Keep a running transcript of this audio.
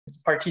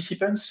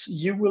participants,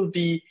 you will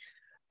be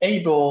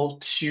able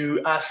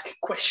to ask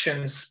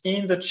questions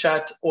in the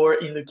chat or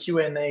in the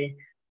Q&A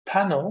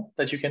panel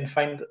that you can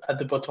find at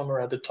the bottom or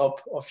at the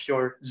top of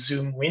your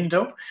Zoom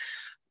window.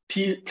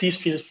 Please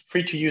feel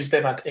free to use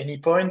them at any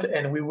point,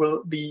 and we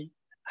will be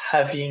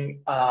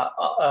having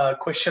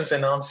questions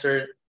and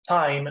answer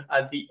time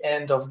at the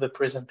end of the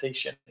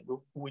presentation,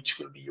 which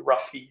will be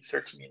roughly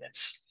 30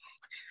 minutes.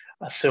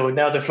 So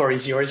now the floor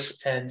is yours,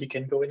 and you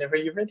can go whenever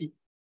you're ready.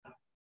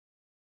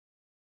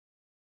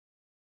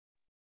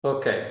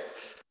 Okay,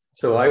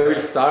 so I will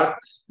start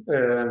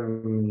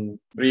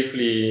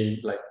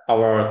briefly, like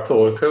our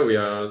talk.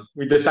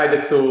 We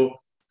decided to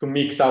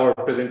mix our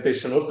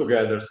presentation all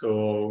together,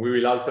 so we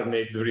will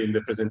alternate during the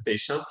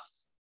presentation,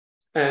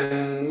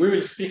 and we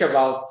will speak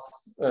about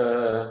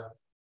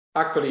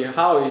actually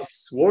how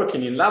it's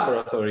working in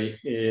laboratory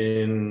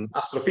in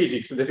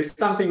astrophysics. That is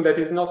something that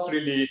is not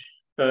really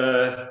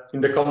in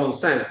the common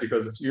sense,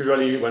 because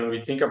usually when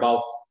we think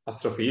about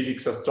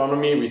astrophysics,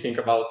 astronomy, we think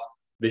about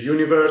the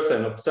universe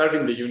and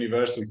observing the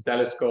universe with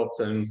telescopes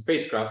and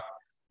spacecraft.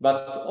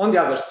 But on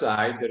the other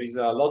side, there is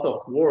a lot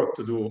of work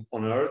to do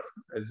on Earth,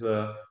 as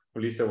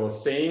Ulisse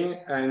was saying,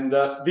 and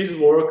this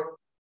work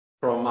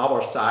from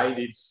our side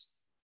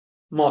is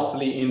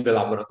mostly in the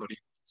laboratory.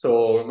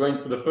 So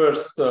going to the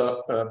first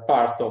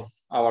part of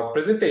our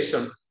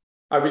presentation,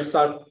 I will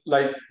start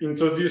like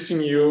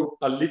introducing you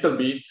a little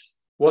bit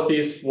what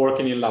is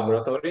working in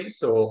laboratory.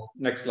 So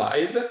next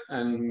slide,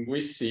 and we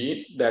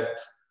see that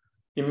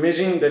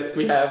imagine that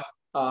we have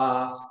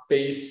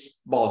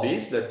space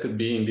bodies that could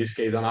be, in this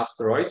case, an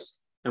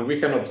asteroids, and we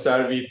can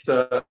observe it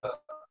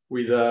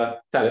with a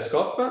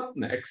telescope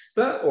next,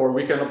 or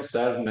we can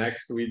observe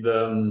next with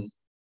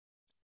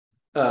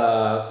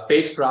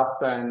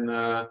spacecraft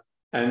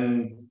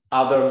and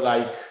other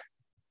like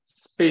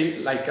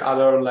space,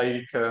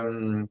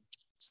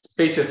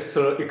 space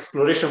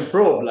exploration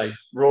probe, like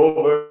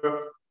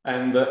rover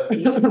and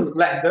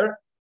lander.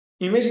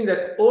 Imagine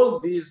that all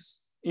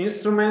these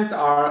instruments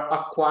are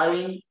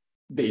acquiring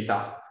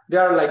data. They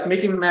are like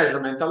making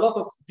measurement, a lot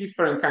of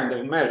different kind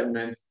of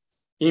measurement,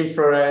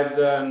 infrared,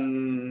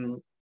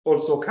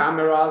 also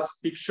cameras,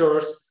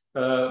 pictures,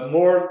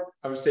 more,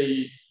 I would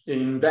say,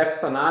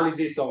 in-depth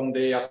analysis on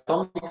the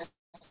atomic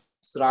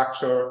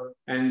structure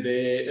and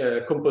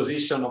the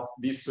composition of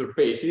these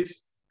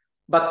surfaces.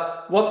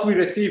 But what we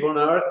receive on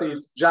Earth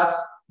is just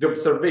the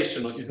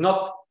observation. It's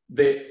not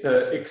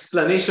the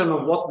explanation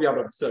of what we are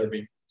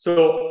observing.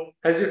 So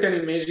as you can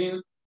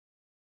imagine,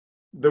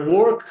 the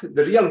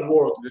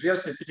real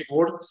scientific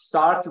work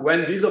starts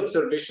when these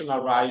observations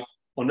arrive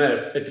on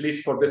Earth, at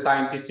least for the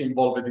scientists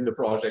involved in the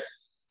project.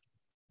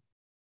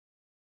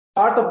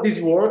 Part of this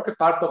work,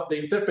 part of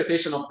the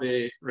interpretation of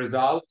the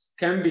results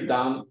can be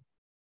done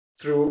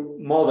through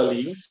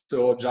modeling,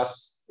 so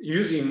just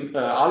using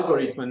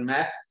algorithm and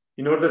math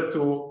in order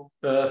to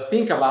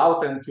think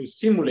about and to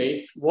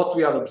simulate what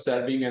we are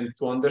observing and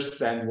to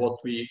understand what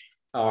we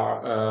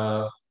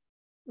are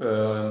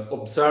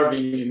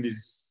observing in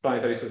these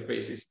planetary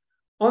surfaces.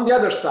 On the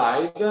other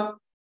side,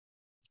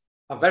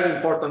 a very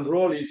important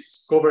role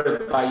is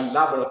covered by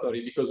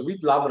laboratory, because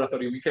with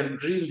laboratory we can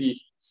really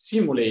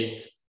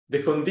simulate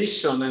the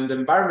condition and the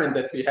environment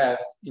that we have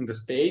in the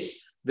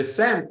space, the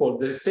sample,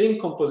 the same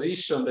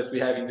composition that we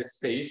have in the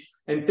space,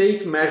 and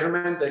take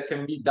measurement that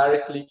can be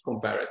directly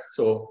compared.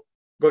 So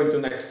going to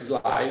next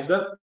slide.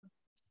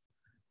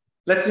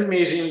 Let's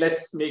imagine,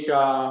 let's make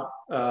a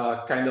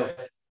kind of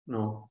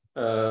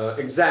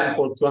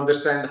example to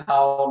understand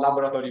how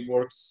laboratory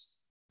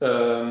works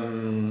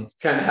can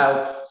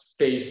help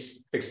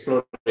space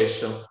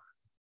exploration.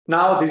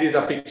 Now this is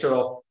a picture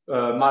of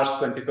Mars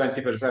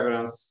 2020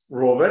 Perseverance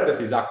rover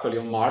that is actually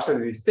on Mars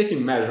and is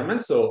taking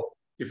measurements. So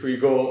if we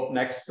go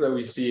next,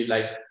 we see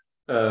like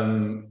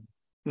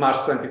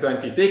Mars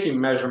 2020 taking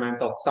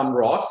measurement of some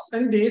rocks,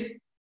 and this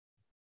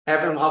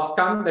have an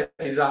outcome that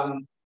is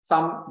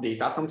some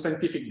data, some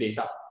scientific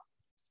data.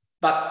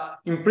 But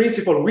in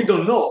principle, we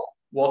don't know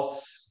what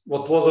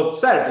was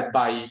observed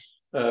by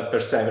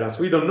Perseverance.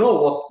 We don't know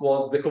what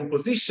was the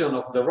composition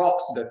of the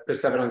rocks that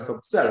Perseverance is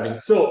observing.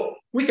 So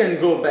we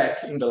can go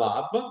back in the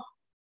lab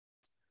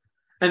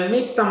and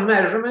make some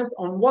measurement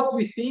on what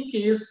we think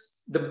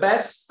is the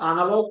best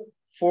analog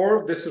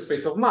for the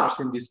surface of Mars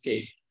in this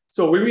case.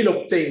 So we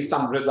will obtain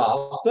some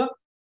result.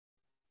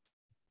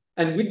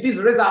 And with this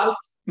result,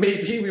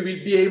 maybe we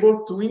will be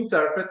able to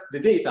interpret the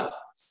data.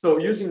 So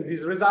using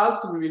this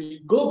result, we will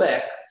go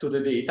back to the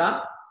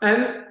data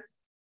and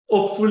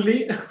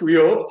hopefully, we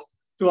hope,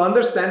 to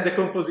understand the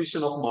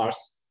composition of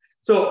Mars.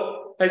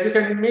 So as you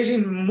can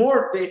imagine,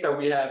 more data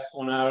we have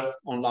on Earth,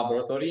 on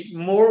laboratory,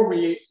 more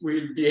we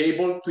will be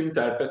able to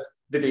interpret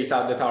the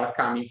data that are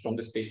coming from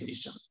the space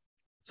mission.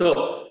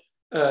 So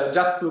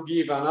just to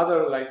give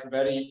another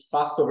very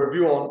fast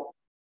overview on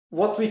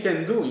what we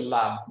can do in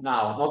lab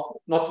now,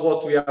 not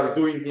what we are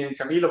doing here in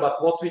Camilo,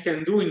 but what we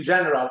can do in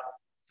general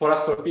for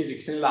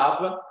astrophysics in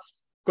lab.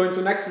 Going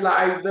to next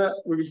slide,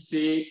 we will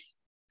see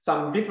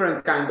some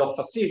different kind of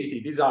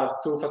facility. These are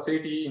two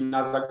facilities in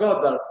NASA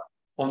Goddard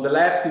On the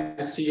left,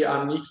 you see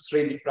an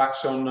X-ray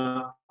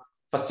diffraction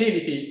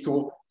facility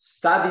to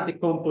study the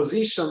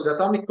composition, the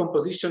atomic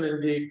composition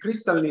and the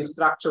crystalline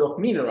structure of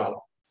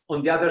mineral.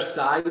 On the other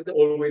side,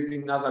 always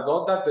in NASA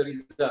Goddard, there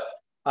is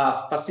a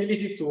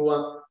facility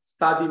to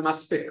study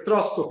mass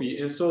spectroscopy,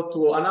 and so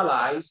to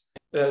analyze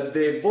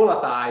the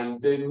volatile,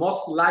 the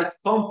most light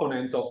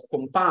component of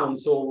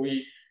compounds. So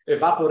we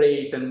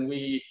evaporate and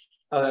we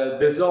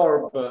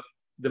desorb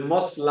the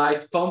most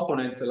light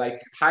component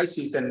like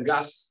ices and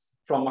gas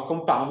from a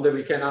compound, that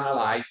we can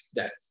analyze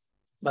that.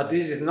 But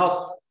this is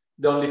not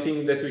the only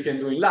thing that we can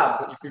do in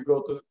lab. If you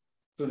go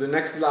to the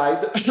next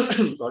slide,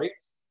 sorry,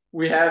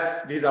 we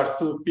have, these are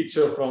two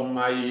pictures from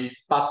my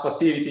past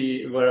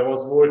facility where I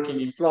was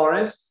working in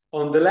Florence.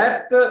 On the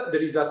left,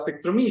 there is a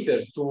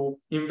spectrometer to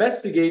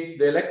investigate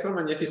the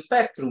electromagnetic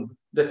spectrum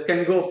that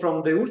can go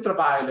from the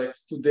ultraviolet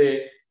to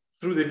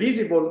through the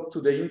visible to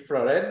the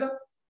infrared.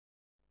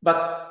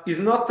 But it's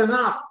not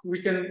enough.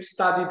 We can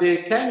study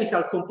the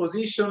chemical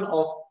composition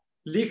of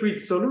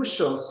liquid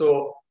solutions.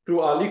 So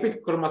through a liquid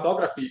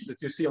chromatography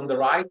that you see on the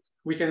right,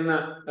 we can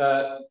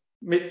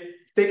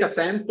take a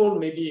sample,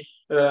 maybe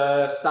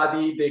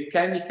study the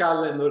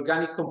chemical and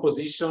organic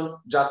composition,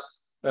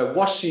 just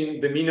washing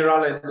the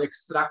mineral and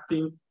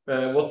extracting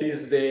what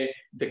is the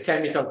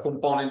chemical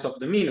component of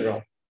the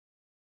mineral.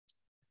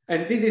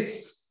 And this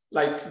is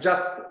like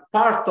just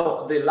part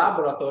of the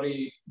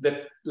laboratory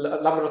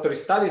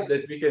studies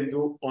that we can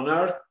do on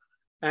Earth,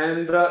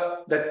 and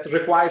that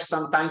requires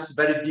sometimes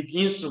very big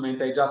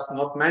instrument. I just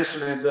not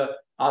mentioned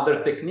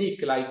other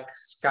technique like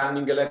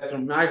scanning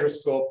electron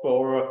microscope,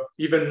 or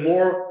even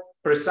more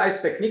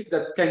precise technique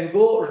that can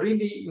go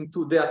really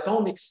into the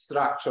atomic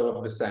structure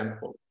of the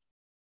sample.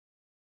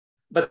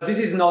 But this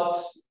is not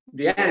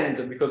the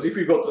end, because if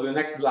we go to the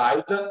next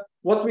slide,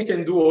 what we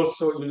can do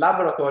also in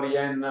laboratory,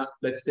 and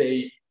let's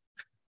say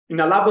in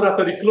a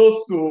laboratory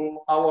close to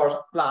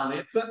our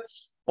planet,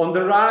 on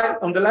the right,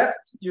 on the left,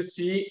 you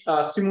see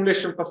a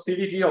simulation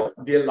facility of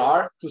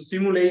DLR to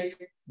simulate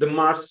the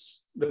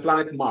Mars, the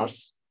planet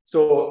Mars.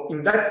 So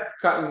in that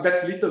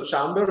little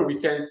chamber, we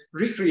can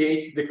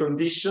recreate the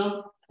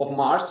condition of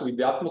Mars with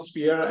the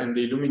atmosphere and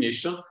the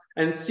illumination,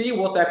 and see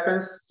what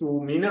happens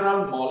to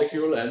mineral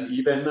molecule and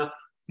even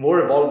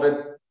more evolved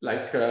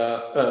like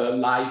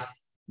life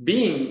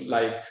being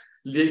like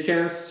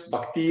lichens,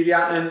 bacteria,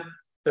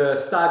 and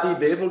study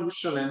the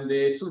evolution and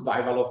the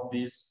survival of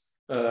these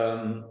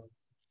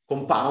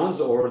compounds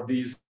or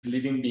these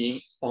living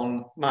beings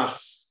on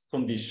Mars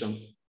condition.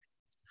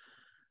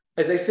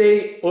 As I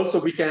say, also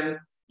we can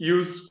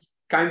use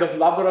kind of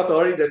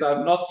laboratory that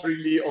are not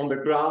really on the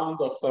ground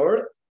of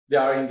Earth. They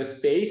are in the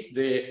space.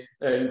 The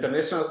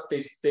International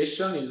Space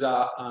Station is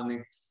an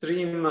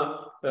extreme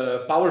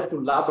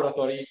powerful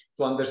laboratory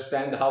to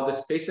understand how the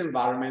space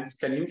environments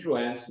can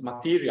influence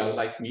material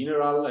like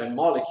mineral and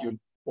molecule,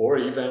 or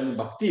even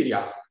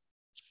bacteria.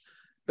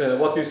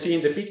 What you see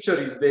in the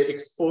picture is the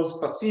exposed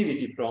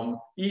facility from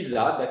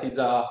ESA. That is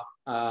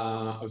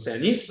I would say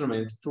an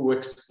instrument to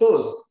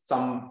expose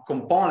some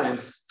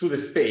components to the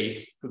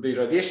space, to the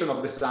radiation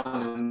of the sun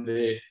and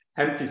the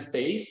empty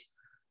space.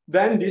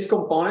 Then these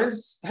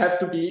components have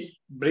to be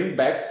bring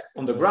back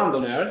on the ground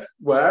on Earth,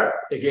 where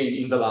again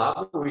in the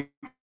lab we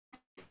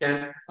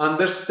can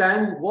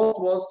understand what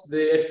was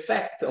the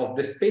effect of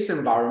the space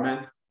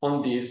environment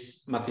on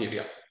this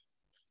material.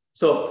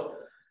 So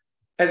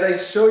as I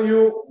show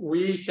you,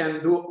 we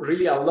can do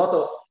really a lot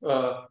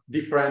of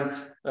different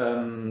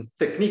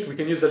technique. We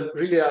can use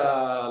really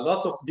a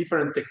lot of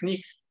different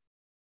technique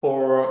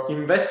for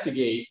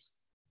investigate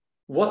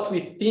what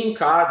we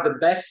think are the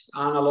best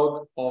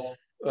analog of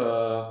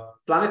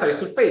planetary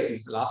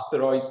surfaces,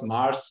 asteroids,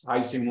 Mars,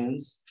 icy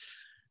moons.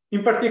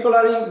 In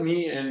particular,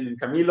 me and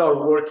Camillo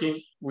are working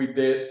with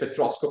the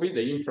spectroscopy,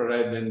 the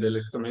infrared and the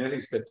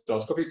electromagnetic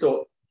spectroscopy.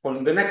 So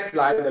on the next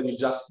slide, I will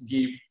just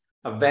give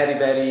a very,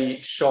 very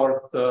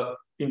short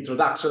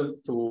introduction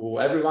to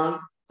everyone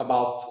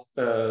about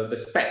the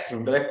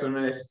spectrum, the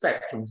electromagnetic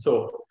spectrum.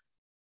 So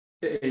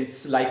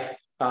it's like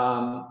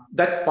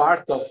that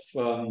part of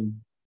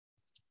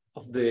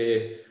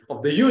the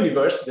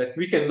universe that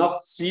we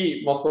cannot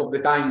see most of the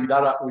time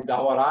with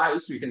our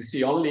eyes. We can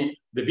see only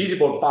the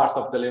visible part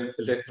of the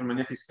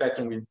electromagnetic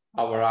spectrum with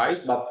our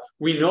eyes, but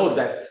we know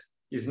that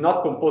it's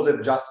not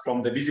composed just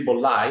from the visible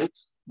light,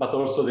 but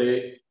also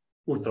the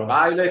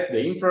ultraviolet,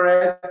 the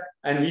infrared,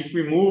 and if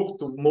we move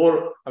to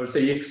more, I would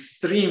say,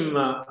 extreme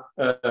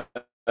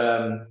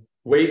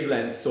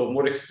wavelengths, so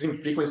more extreme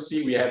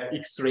frequency, we have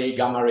X-ray,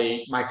 gamma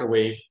ray,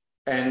 microwave,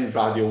 and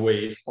radio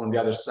wave on the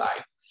other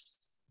side.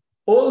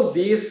 All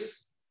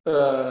this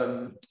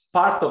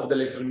part of the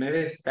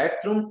electromagnetic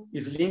spectrum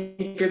is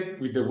linked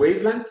with the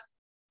wavelength,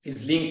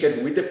 is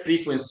linked with the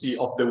frequency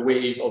of the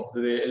wave, of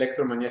the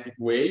electromagnetic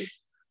wave,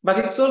 but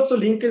it's also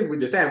linked with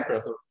the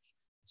temperature.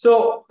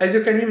 So as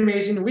you can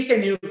imagine, we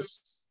can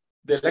use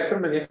the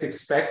electromagnetic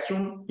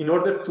spectrum in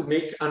order to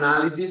make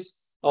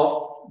analysis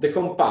of the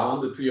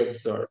compound that we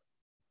observe.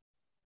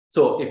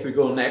 So if we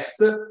go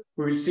next,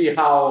 we will see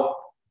how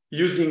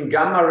using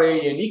gamma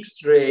ray and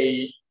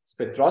X-ray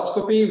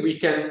spectroscopy, we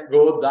can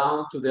go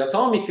down to the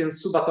atomic and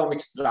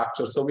subatomic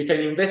structure. So we can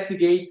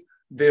investigate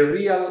the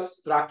real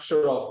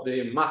structure of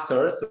the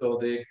matter, so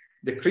the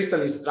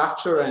crystalline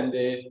structure and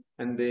the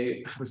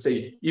I would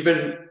say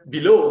even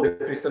below the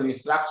crystalline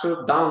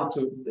structure down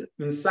to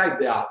inside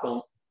the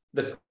atom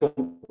that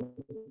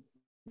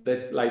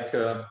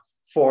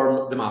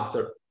form the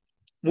matter.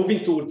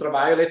 Moving to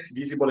ultraviolet,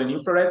 visible, and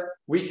infrared,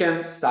 we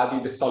can study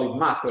the solid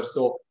matter.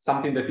 So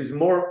something that is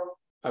more,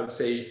 I would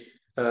say,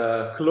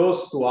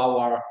 close to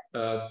our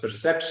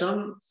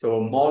perception.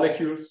 So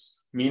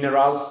molecules,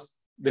 minerals,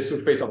 the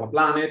surface of a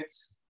planet.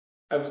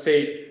 I would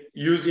say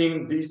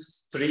using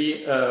these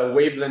three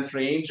wavelength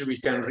range, we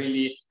can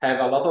really have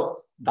a lot of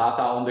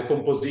data on the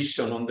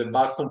composition, on the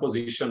bulk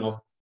composition of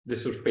the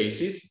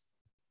surfaces.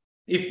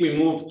 If we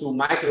move to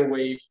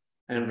microwave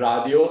and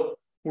radio,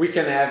 we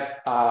can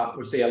have,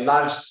 let's say, a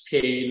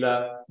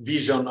large-scale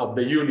vision of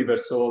the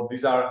universe. So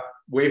these are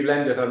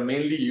wavelengths that are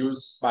mainly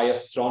used by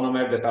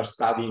astronomers that are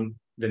studying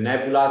the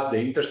nebulas, the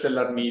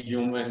interstellar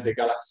medium, and the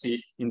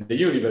galaxy in the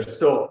universe.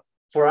 So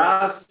for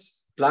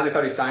us,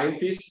 planetary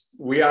scientists,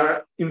 we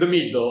are in the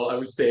middle, I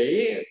would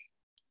say,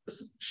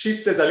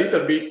 shifted a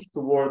little bit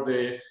toward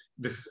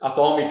this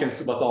atomic and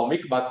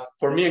subatomic, but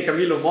for me and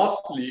Camillo,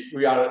 mostly,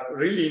 we are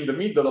really in the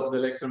middle of the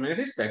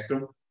electromagnetic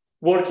spectrum,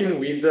 working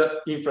with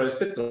infrared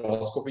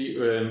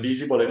spectroscopy,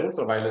 visible and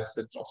ultraviolet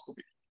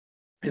spectroscopy.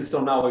 And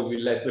so now I will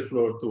let the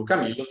floor to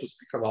Camillo to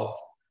speak about,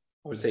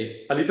 I would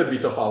say, a little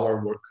bit of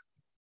our work.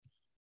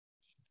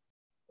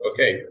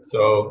 Okay,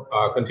 so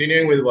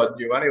continuing with what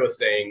Giovanni was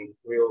saying,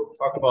 we'll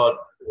talk about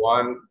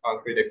one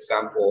concrete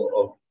example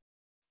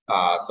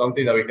of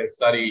something that we can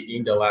study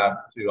in the lab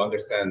to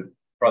understand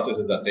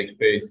processes that take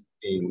place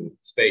in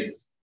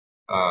space.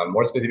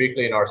 More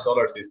specifically in our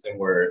solar system,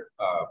 where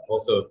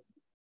most of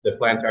the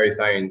planetary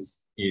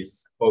science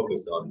is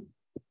focused on.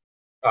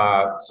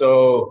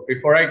 So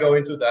before I go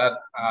into that,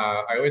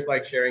 I always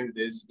like sharing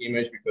this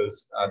image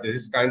because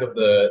this is kind of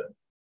the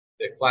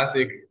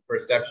classic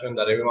perception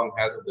that everyone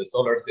has of the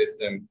solar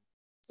system.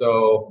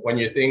 So when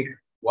you think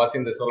what's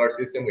in the solar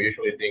system, we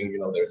usually think,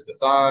 there's the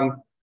sun,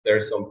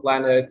 there's some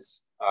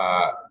planets,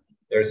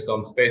 there's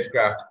some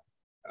spacecraft,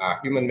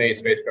 human-made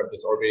spacecraft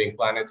that's orbiting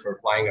planets or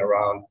flying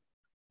around.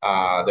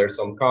 There's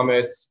some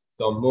comets,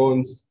 some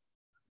moons,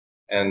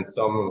 and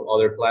some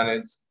other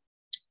planets.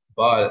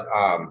 But,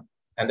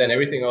 and then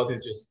everything else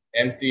is just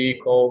empty,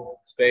 cold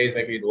space.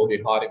 Maybe it will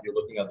be hot if you're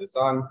looking at the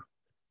sun.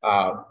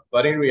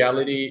 But in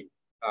reality,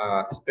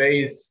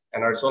 space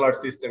and our solar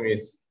system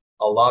is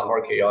a lot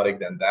more chaotic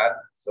than that.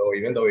 So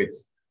even though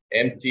it's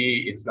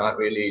empty, it's not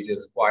really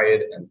just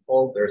quiet and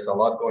cold. There's a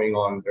lot going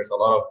on. There's a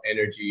lot of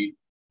energy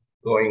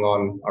going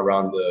on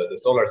around the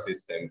solar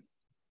system.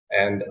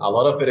 And a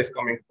lot of it is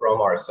coming from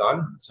our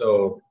sun.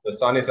 So the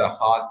sun is a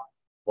hot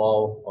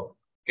ball of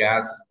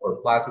gas or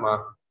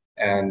plasma.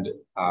 And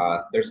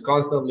there's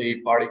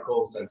constantly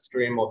particles and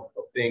stream of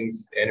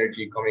things,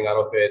 energy coming out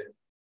of it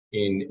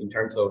in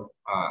terms of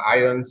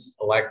ions,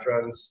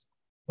 electrons,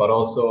 but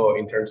also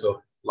in terms of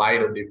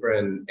light of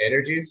different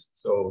energies.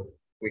 So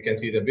we can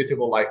see the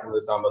visible light from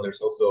the sun, but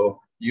there's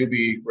also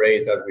UV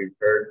rays, as we've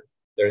heard.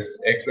 There's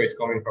X-rays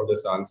coming from the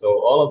sun.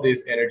 So all of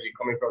this energy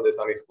coming from the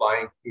sun is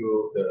flying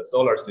through the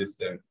solar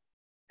system.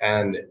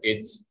 And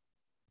it's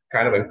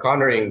kind of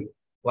encountering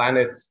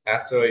planets,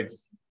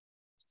 asteroids,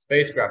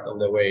 spacecraft on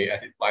the way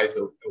as it flies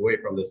away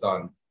from the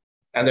sun.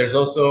 And there's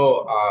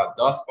also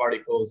dust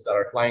particles that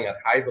are flying at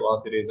high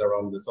velocities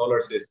around the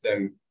solar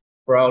system,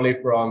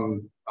 probably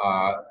from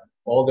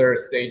older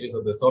stages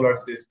of the solar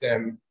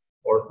system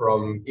or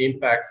from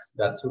impacts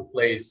that took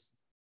place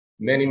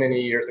many,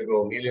 many years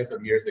ago, millions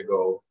of years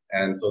ago.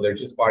 And so they're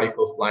just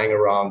particles flying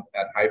around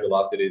at high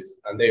velocities.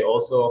 And they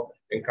also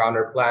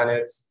encounter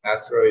planets,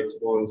 asteroids,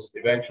 moons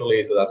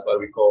eventually. So that's what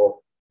we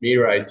call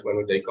meteorites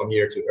when they come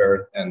here to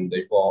Earth and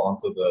they fall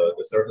onto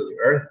the surface of the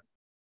Earth.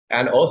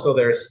 And also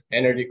there's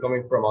energy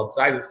coming from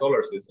outside the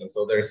solar system.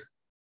 So there's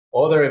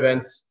other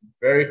events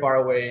very far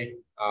away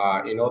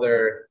in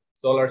other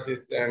solar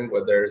system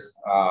where there's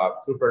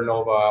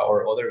supernova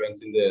or other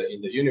events in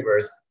the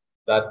universe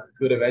that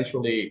could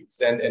eventually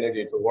send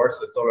energy towards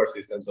the solar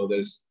system. So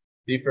there's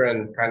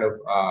different kind of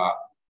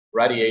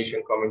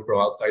radiation coming from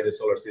outside the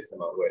solar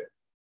system out way.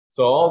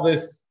 So all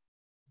this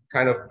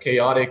kind of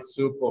chaotic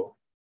soup of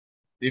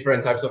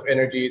different types of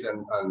energies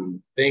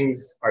and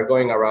things are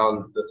going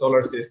around the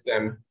solar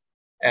system.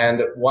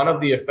 And one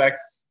of the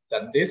effects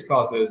that this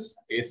causes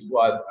is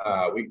what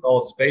we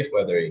call space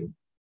weathering.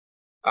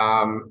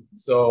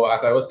 So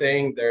as I was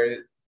saying,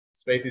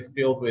 space is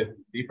filled with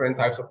different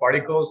types of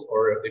particles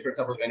or different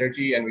types of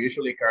energy, and we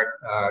usually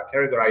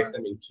categorize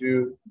them in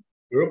two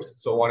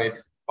groups. So one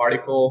is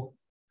particle,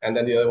 and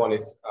then the other one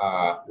is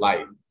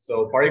light.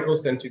 So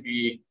particles tend to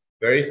be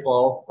very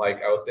small,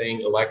 like I was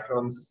saying,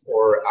 electrons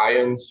or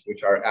ions,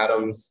 which are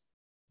atoms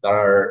that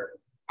are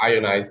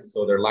ionized.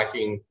 So they're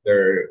lacking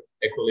their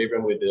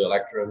equilibrium with the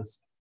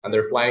electrons, and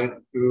they're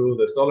flying through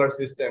the solar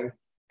system.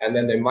 And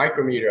then the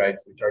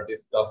micrometeorites, which are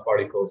these dust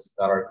particles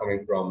that are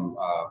coming from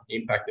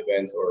impact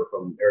events or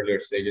from earlier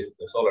stages of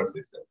the solar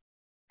system.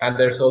 And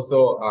there's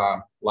also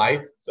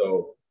light,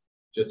 so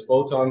just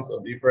photons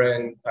of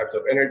different types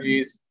of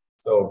energies.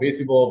 So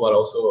visible, but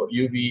also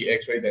UV,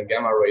 X-rays, and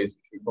gamma rays,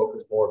 which we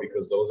focus more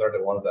because those are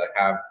the ones that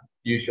have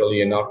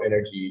usually enough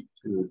energy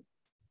to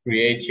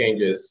create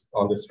changes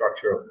on the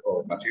structure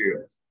of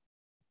materials.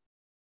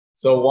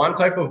 So one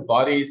type of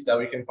bodies that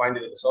we can find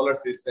in the solar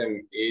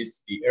system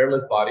is the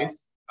airless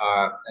bodies.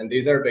 And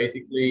these are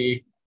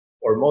basically,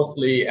 or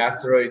mostly,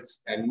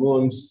 asteroids and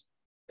moons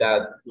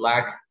that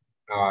lack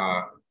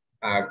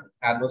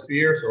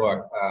atmosphere, so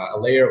a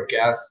layer of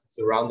gas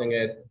surrounding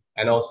it,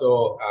 and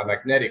also a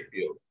magnetic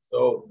field.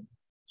 So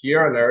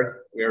here on Earth,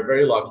 we are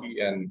very lucky,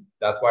 and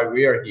that's why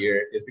we are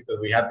here, is because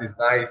we have this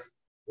nice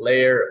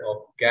layer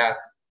of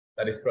gas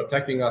that is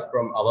protecting us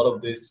from a lot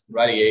of this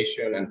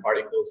radiation and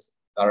particles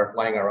that are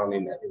flying around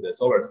in the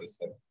solar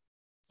system.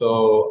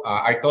 So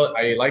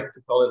I like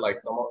to call it like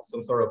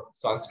some sort of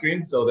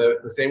sunscreen. So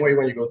the same way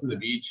when you go to the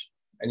beach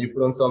and you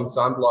put on some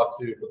sunblock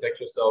to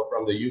protect yourself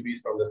from the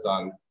UVs from the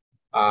sun,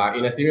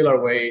 in a similar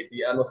way,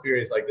 the atmosphere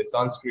is like the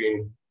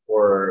sunscreen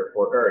for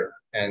Earth,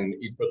 and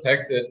it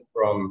protects it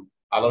from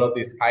a lot of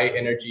this high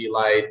energy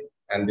light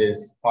and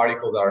these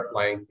particles that are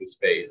flying through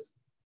space.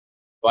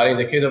 But in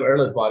the case of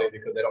airless bodies,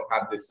 because they don't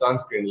have this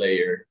sunscreen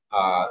layer,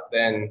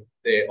 then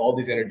all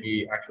this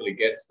energy actually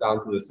gets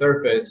down to the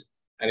surface,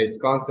 and it's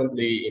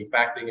constantly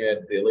impacting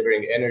it,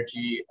 delivering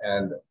energy,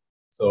 and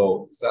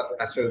so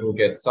asteroids will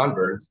get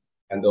sunburned,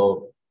 and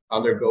they'll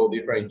undergo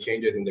different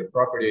changes in their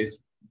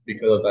properties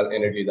because of that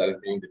energy that is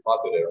being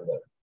deposited on them.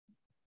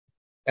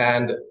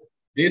 And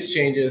these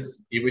changes,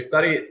 if we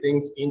study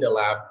things in the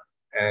lab,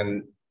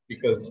 and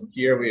because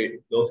here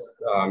those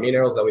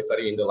minerals that we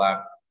study in the lab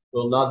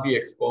will not be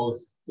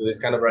exposed to this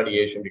kind of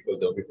radiation because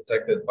they'll be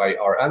protected by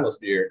our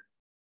atmosphere,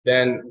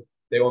 then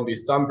they won't be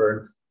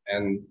sunburned,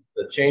 and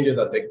the changes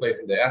that take place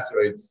in the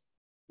asteroids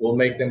will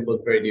make them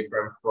look very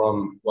different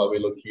from what we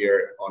look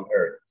here on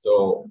Earth.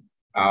 So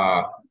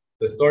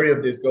the story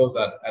of this goes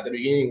that at the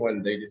beginning,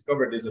 when they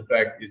discovered this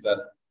effect, is that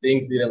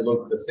things didn't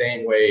look the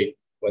same way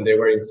when they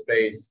were in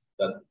space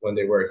that when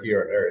they were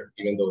here on Earth,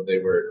 even though they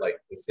were like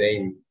the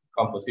same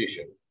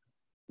composition.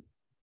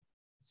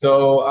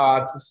 So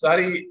to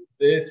study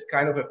this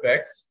kind of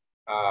effects,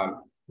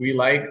 we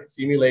like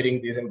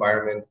simulating this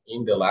environment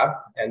in the lab,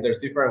 and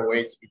there's different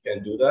ways we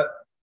can do that.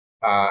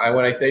 And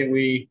when I say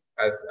we,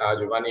 as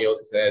Giovanni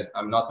also said,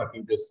 I'm not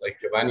talking just like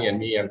Giovanni and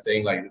me, I'm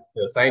saying like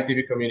the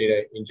scientific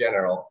community in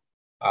general.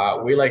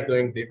 We like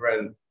doing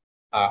different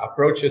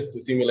approaches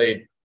to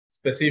simulate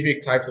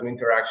specific types of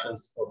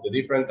interactions of the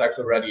different types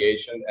of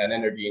radiation and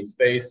energy in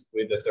space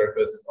with the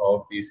surface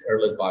of these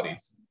airless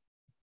bodies.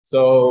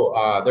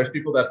 So there's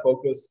people that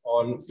focus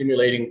on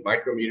simulating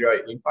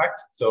micrometeorite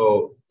impact.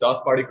 So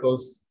dust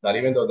particles that,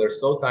 even though they're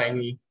so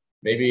tiny,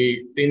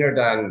 maybe thinner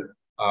than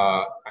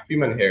a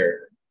human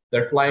hair,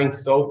 they're flying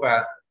so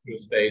fast through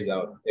space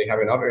that they have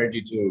enough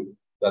energy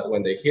that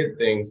when they hit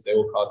things, they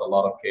will cause a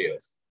lot of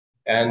chaos.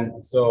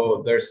 And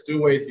so there's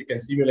two ways you can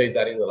simulate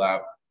that in the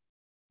lab.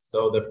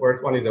 So the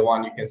first one is the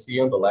one you can see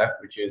on the left,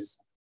 which is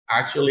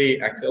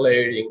actually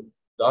accelerating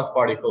dust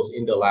particles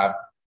in the lab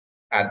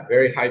at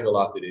very high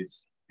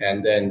velocities,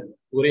 and then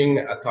putting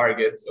a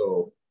target.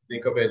 So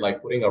think of it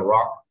like putting a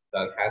rock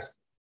that has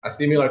a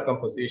similar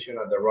composition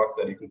of the rocks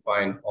that you can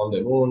find on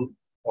the moon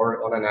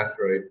or on an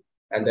asteroid,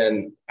 and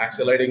then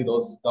accelerating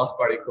those dust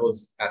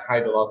particles at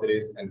high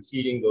velocities and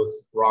heating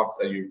those rocks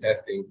that you're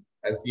testing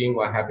and seeing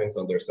what happens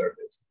on their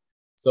surface.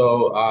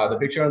 So the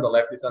picture on the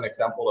left is an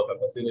example of a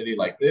facility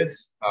like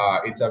this.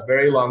 It's a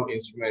very long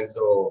instrument,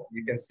 so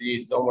you can see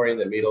somewhere in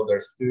the middle,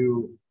 there's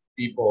two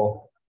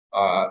people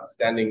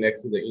standing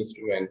next to the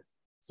instrument.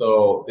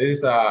 So this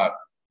is a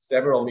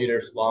several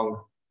meters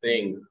long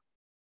thing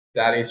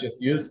that is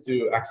just used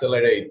to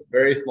accelerate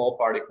very small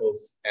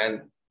particles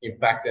and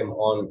impact them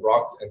on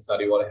rocks and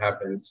study what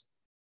happens,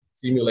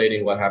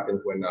 simulating what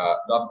happens when a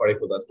dust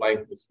particle that's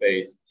flying through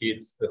space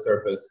hits the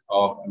surface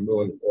of a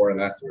moon or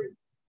an asteroid.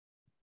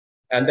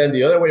 And then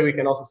the other way we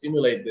can also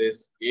simulate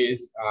this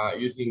is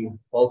using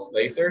pulse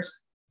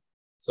lasers.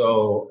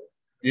 So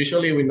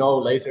usually we know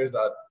lasers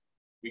that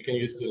we can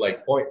use to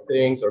like point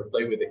things or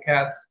play with the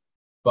cats,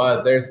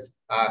 but there's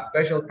a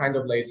special kind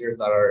of lasers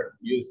that are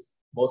used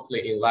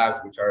mostly in labs,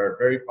 which are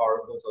very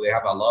powerful. So they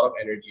have a lot of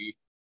energy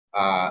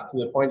to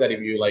the point that if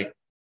you like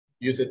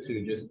use it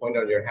to just point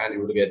on your hand,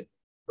 you will get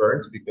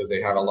burnt because they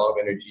have a lot of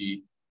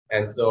energy.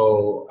 And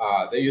so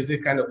they use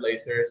these kind of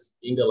lasers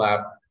in the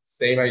lab.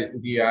 Same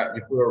idea,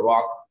 you put a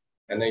rock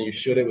and then you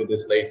shoot it with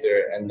this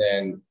laser, and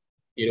then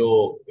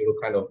it'll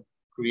kind of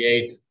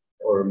create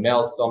or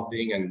melt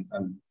something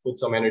and put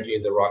some energy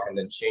in the rock and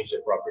then change the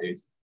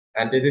properties.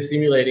 And this is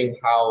simulating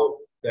how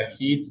the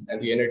heat and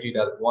the energy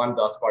that one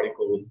dust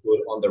particle would put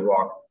on the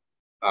rock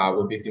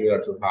would be similar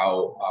to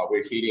how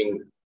we're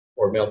heating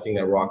or melting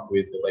a rock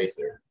with the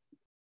laser.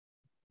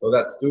 So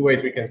that's two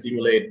ways we can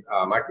simulate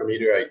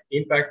micrometeorite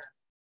impact.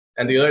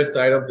 And the other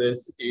side of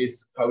this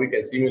is how we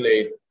can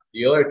simulate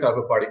the other type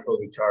of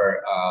particles, which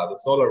are the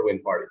solar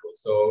wind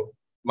particles. So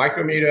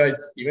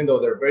micrometeorites, even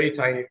though they're very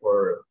tiny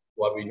for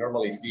what we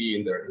normally see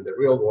in the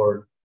real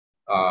world,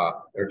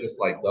 they're just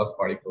like dust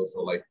particles,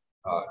 so like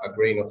a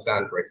grain of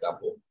sand, for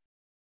example.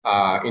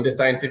 In the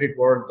scientific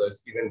world,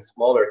 there's even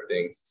smaller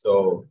things.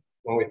 So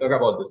when we talk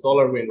about the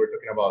solar wind, we're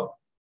talking about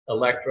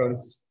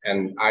electrons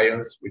and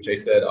ions, which I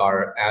said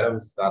are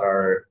atoms that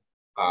are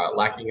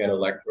lacking an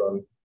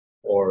electron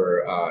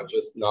or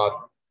just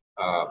not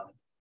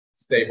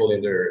stable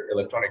in their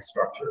electronic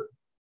structure.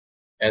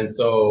 And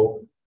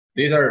so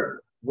these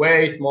are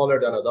way smaller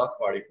than a dust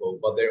particle,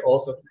 but they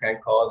also can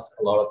cause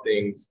a lot of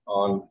things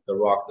on the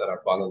rocks that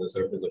are found on the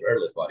surface of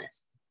Earthless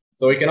bodies.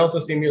 So we can also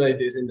simulate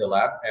this in the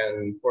lab.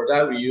 And for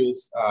that, we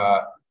use a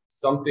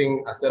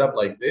setup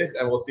like this.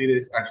 And we'll see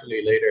this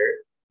actually later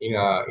in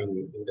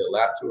the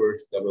lab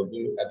tours that we'll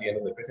do at the end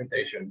of the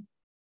presentation.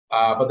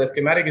 But the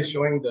schematic is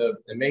showing the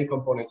main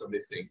components of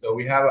this thing. So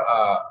we have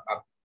a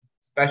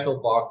special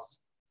box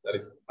that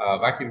is a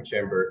vacuum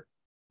chamber,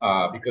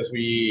 because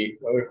when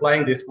we're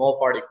flying these small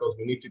particles,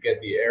 we need to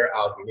get the air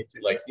out. We need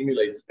to like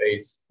simulate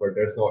space where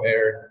there's no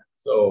air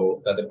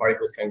so that the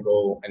particles can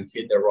go and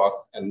hit the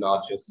rocks and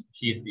not just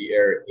heat the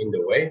air in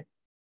the way.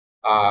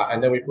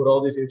 And then we put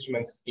all these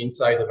instruments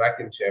inside the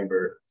vacuum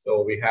chamber.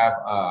 So we have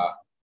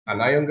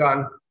an ion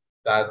gun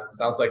that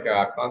sounds like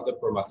a concept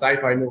from a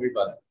sci-fi movie,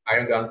 but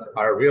ion guns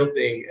are a real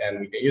thing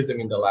and we can use them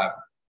in the lab.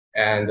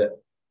 And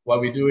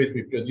what we do is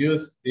we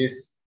produce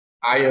these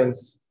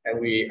ions and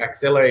we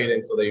accelerate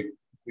them, so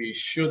we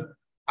shoot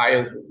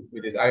ions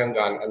with this ion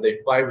gun and they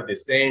fly with the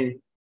same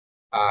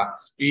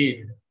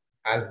speed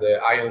as the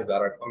ions that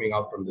are coming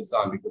out from the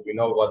sun, because we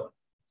know what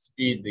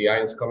speed the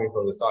ions coming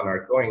from the sun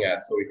are going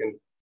at. So we can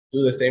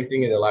do the same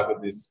thing in the lab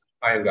with this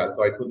ion gun.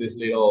 So I put this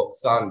little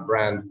sun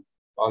brand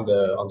on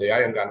the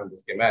ion gun on the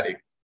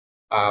schematic.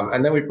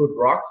 And then we put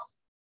rocks.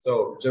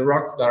 So the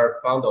rocks that are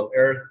found on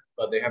Earth,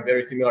 but they have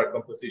very similar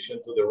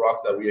composition to the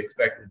rocks that we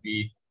expect to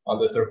be on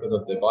the surface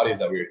of the bodies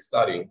that we're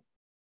studying.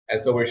 And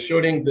so we're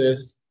shooting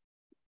these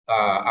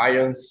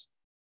ions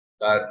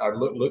that are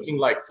looking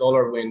like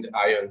solar wind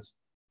ions,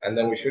 and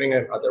then we're shooting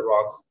them at the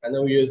rocks. And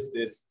then we use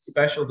these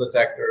special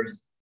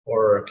detectors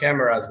or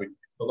cameras which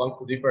belong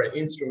to different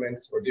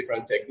instruments or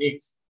different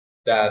techniques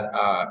that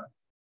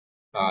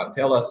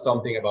tell us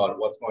something about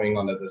what's going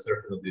on at the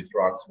surface of these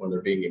rocks when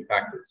they're being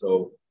impacted.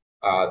 So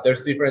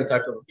there's different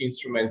types of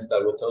instruments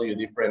that will tell you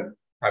different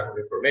type of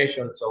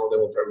information. Some of them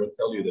will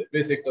tell you the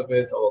physics of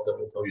it. Some of them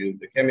will tell you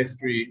the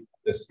chemistry,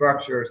 the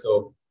structure.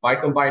 So by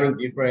combining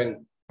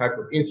different type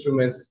of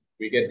instruments,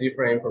 we get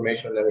different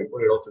information, then we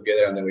put it all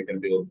together, and then we can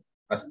build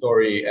a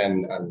story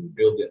and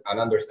build an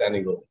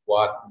understanding of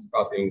what is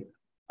causing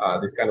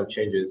these kind of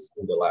changes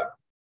in the lab.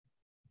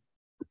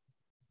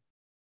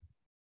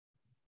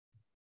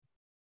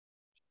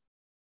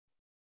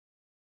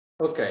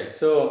 Okay,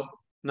 so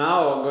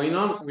now going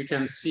on, we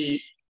can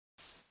see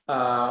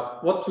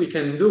what we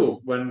can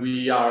do when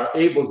we are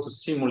able to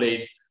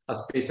simulate a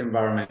space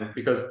environment,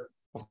 because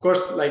of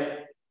course,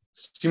 like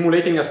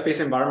simulating a space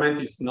environment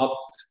is not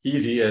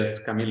easy, as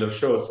Camillo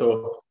showed.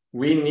 So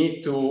we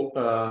need to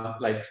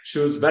like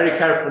choose very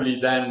carefully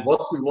then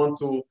what we want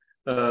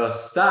to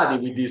study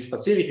with this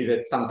facility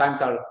that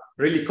sometimes are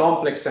really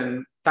complex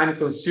and time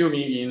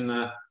consuming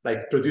in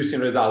like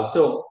producing results.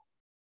 So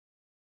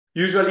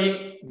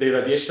usually the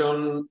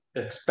radiation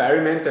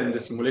experiment and the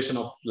simulation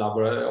of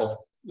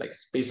like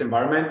space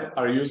environment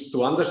are used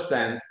to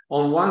understand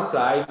on one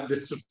side the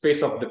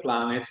surface of the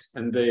planets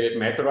and the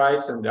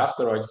meteorites and the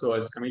asteroids. So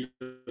as Camille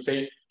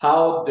say,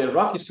 how the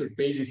rocky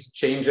surface is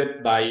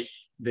changed by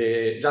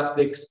just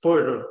the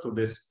exposure to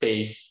the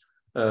space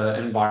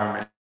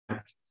environment.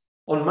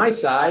 On my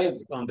side,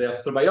 on the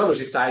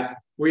astrobiology side,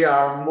 we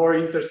are more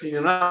interested in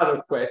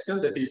another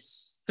question that is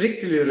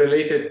strictly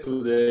related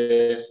to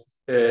the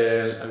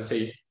I would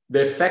say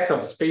the effect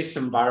of space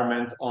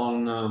environment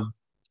on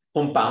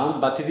compound,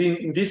 but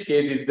in this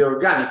case is the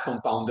organic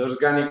compound, the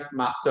organic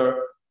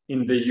matter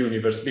in the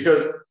universe,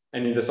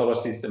 and in the solar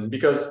system.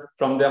 Because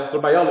from the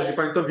astrobiology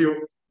point of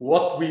view,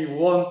 what we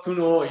want to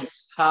know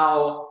is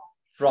how,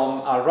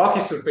 from a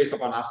rocky surface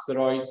of an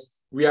asteroid,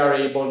 we are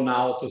able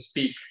now to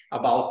speak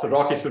about the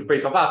rocky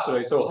surface of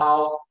asteroids. So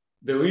how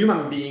the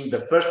human being,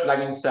 the first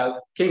living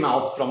cell, came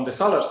out from the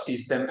solar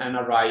system and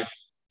arrived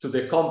to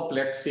the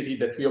complexity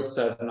that we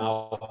observe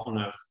now on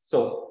Earth.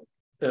 So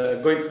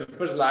going to the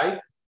first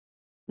slide,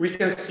 we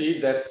can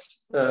see that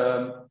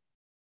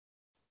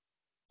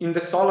in the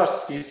solar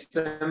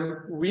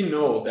system, we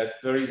know that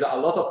there is a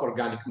lot of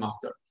organic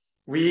matter.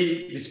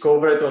 We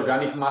discovered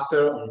organic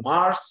matter on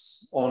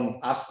Mars, on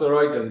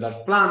asteroids and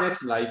other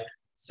planets like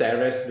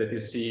Ceres that you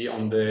see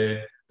on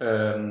the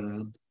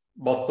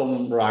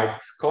bottom right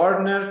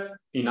corner,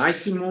 in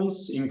icy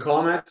moons, in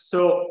comets.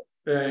 So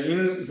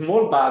in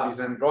small bodies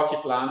and rocky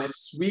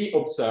planets, we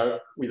observe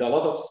with a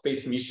lot of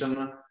space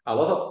mission, a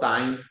lot of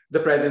time, the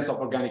presence of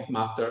organic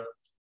matter.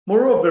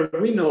 Moreover,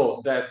 we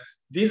know that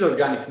this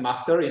organic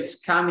matter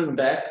is coming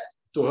back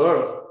to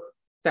Earth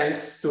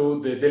thanks to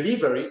the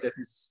delivery that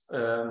is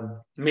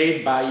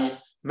made by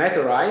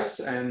meteorites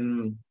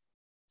and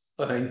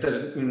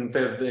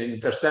the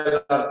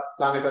interstellar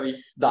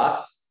planetary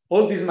dust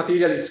all this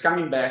material is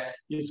coming back,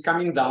 is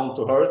coming down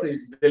to Earth,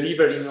 is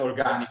delivering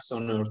organics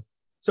on Earth.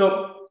 So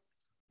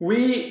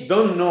we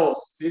don't know,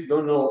 still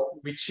don't know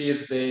which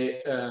is the,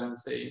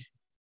 say,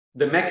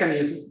 the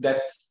mechanism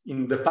that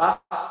in the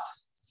past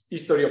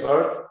history of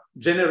Earth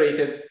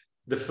generated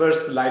the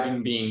first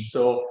living being.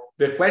 So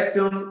the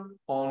question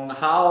on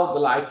how the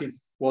life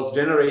was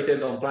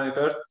generated on planet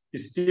Earth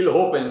is still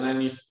open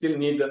and is still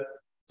need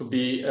to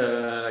be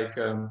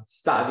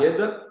studied.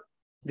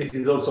 This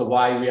is also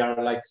why we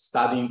are like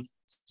studying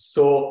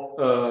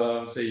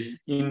so say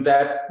in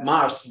depth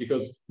Mars,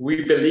 because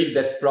we believe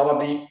that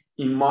probably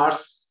in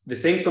Mars the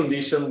same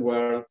conditions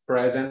were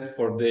present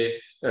for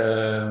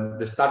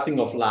the starting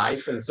of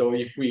life, and so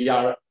if we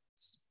are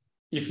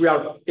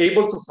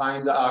able to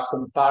find a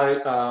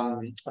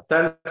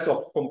terms of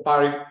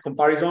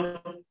comparison,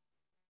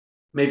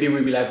 maybe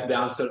we will have the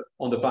answer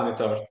on the planet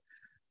Earth.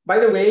 By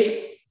the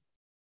way,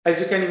 as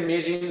you can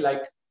imagine,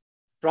 like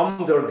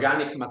from the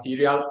organic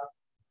material,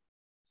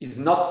 is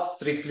not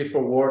strictly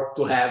forward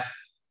to have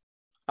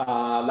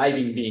a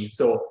living being.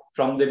 So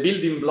from the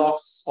building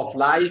blocks of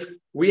life,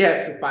 we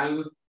have to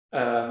find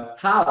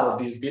how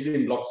these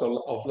building blocks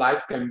of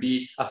life can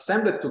be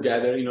assembled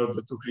together in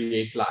order to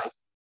create life.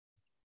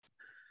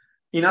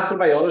 In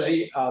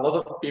astrobiology, a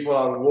lot of people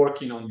are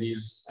working on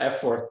this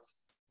effort.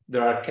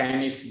 There are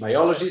chemists,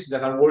 biologists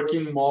that are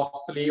working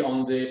mostly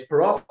on the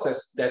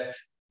process that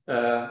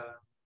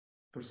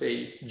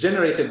say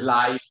generated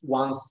life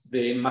once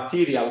the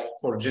material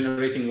for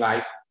generating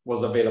life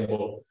was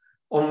available.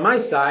 On my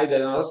side,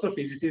 as an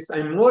astrophysicist,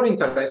 I'm more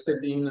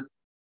interested in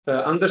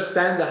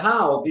understand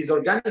how this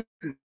organic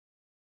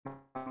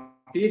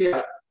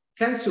material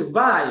can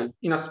survive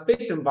in a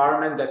space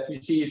environment that we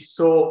see is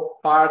so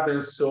hard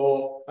and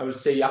so, I would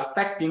say,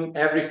 affecting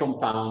every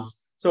compound.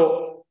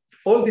 So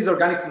all these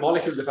organic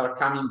molecules that are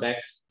coming back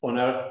on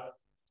Earth,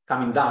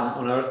 coming down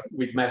on Earth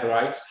with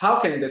meteorites, how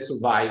can they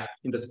survive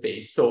in the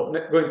space? So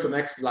going to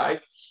next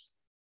slide.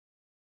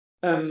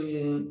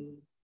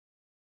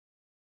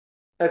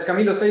 As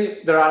Camillo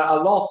said, there are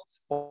a lot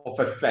of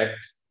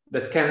effects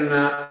that can,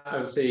 I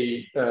would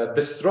say,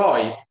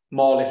 destroy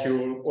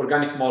molecule,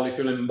 organic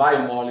molecule and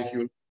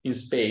biomolecule in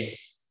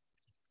space.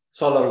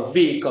 Solar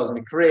UV,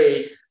 cosmic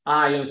ray,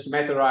 ions,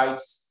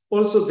 meteorites.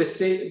 Also,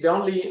 the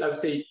only, I would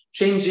say,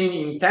 changing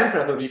in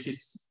temperature, if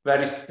it's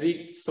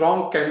very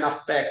strong, can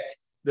affect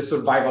the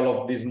survival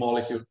of this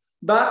molecule.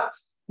 But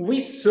we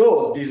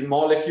saw this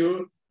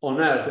molecule on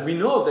Earth. We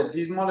know that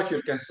this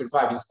molecule can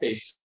survive in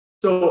space.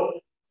 So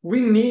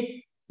we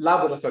need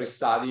laboratory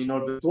study in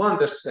order to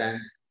understand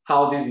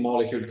how this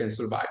molecule can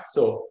survive.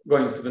 So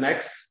going to the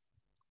next.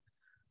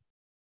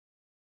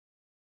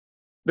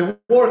 The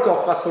work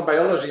of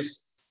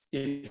astrobiologists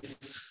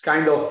is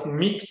kind of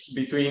mix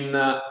between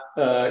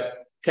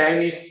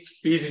chemists,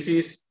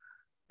 physicists,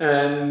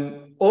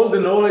 and all the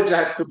knowledge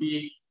have to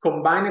be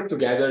combined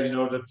together in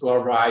order to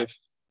arrive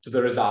to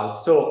the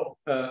results. So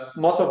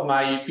most of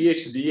my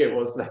PhD, I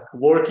was like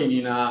working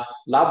in a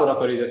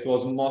laboratory that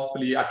was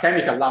mostly a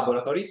chemical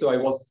laboratory. So I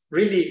was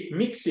really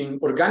mixing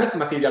organic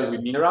material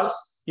with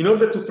minerals in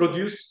order to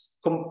produce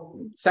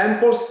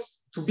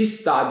samples to be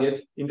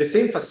studied in the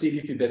same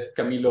facility that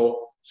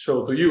Camillo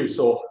showed to you.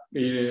 So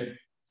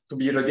to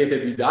be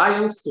radiated with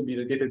ions, to be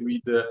radiated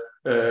with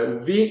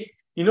UV,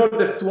 in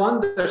order to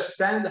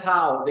understand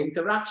how the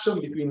interaction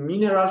between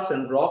minerals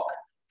and rock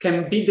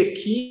can be the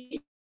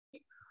key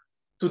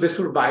to the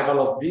survival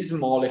of this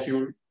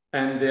molecule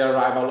and the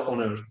arrival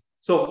on Earth.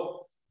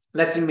 So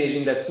let's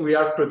imagine that we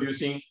are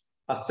producing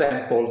a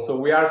sample. So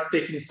we are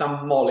taking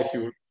some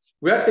molecule,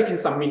 we are taking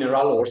some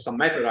mineral or some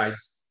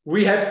meteorites.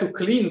 We have to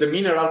clean the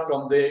mineral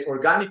from the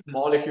organic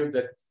molecule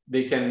that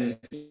they can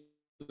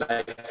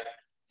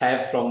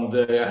have from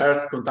the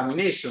Earth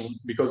contamination,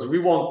 because we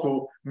want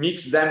to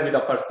mix them with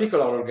a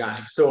particular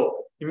organic.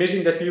 So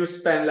imagine that you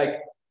spend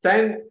like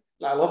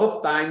a lot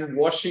of time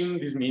washing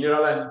this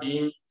mineral and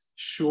being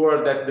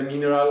sure that the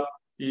mineral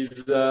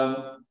is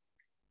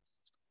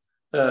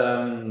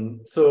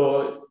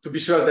so to be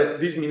sure that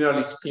this mineral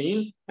is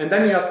clean, and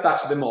then you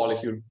attach the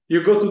molecule.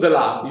 You go to the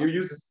lab, you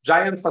use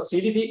giant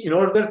facility in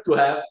order to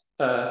have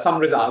some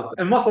result.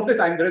 And most of the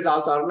time the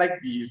results are like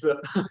these,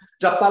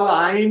 just a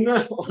line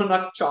on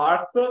a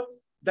chart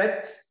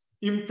that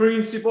in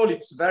principle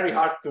it's very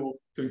hard to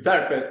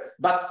interpret.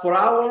 But for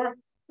our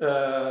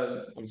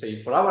I'm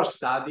saying for our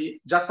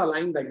study, just a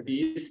line like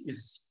this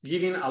is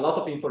giving a lot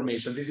of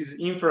information. This is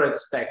infrared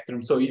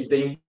spectrum. So it's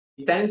the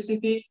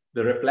intensity,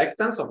 the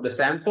reflectance of the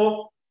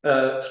sample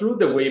through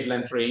the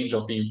wavelength range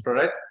of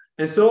infrared.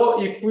 And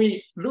so if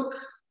we look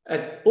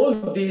at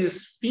all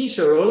these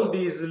features, all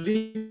these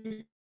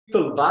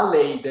little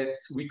valley that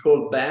we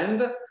call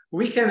band,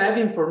 we can have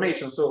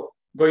information. So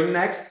going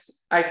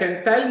next, I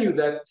can tell you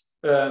that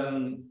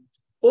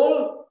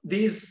all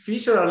these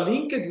features are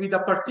linked with a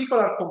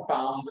particular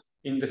compound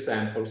in the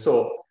sample.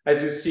 So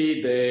as you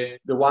see,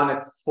 the one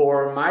at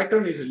 4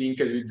 micron is linked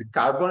with the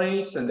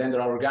carbonates, and then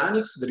there are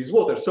organics, there is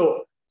water.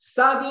 So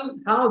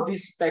studying how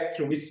this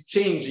spectrum is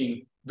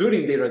changing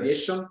during the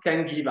radiation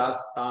can give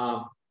us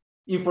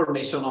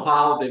information on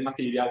how the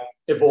material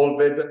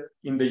evolved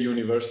in the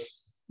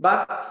universe.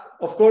 But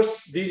of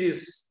course, this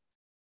is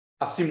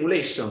a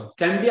simulation.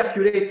 Can be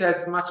accurate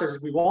as much as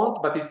we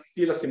want, but it's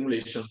still a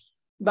simulation.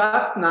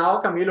 But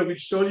now Camilo will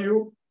show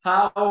you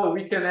how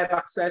we can have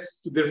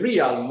access to the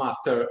real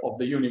matter of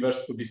the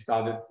universe to be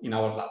studied in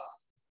our lab.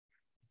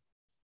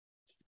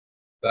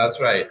 That's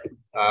right.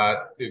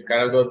 To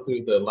kind of go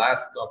through the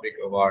last topic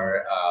of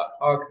our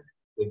talk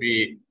would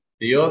be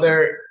the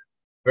other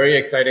very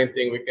exciting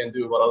thing we can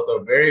do, but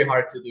also very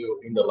hard to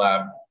do in the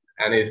lab,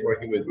 and is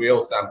working with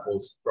real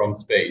samples from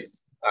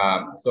space.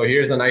 So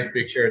here's a nice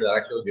picture that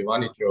actually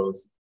Giovanni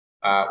chose,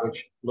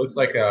 which looks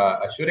like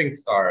a shooting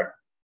star,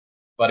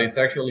 but it's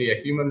actually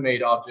a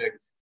human-made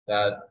object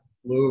that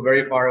flew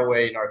very far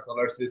away in our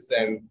solar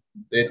system,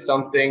 did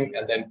something,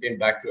 and then came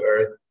back to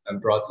Earth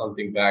and brought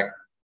something back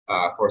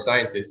for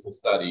scientists to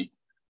study.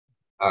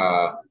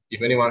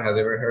 If anyone has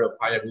ever heard of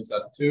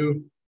Hayabusa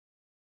 2,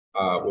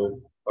 we'll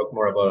talk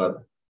more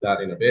about that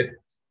in a bit.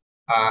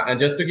 And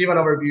just to give an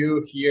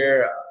overview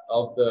here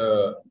of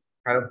the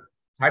kind of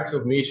types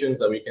of missions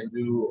that we can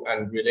do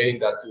and relating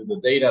that to the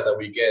data that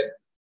we get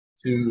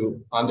to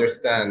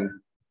understand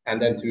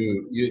and then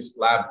to use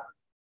lab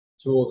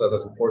tools as a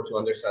support to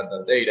understand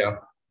the data.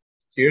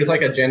 Here's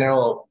like a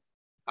general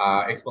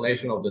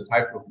explanation of the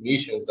type of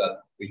missions that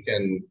we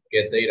can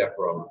get data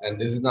from. And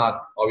this is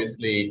not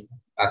obviously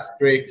a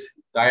strict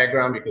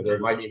diagram because there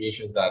might be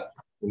missions that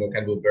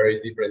can do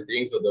very different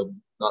things, so they'll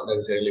not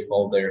necessarily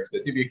fall there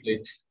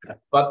specifically.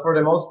 But for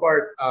the most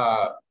part,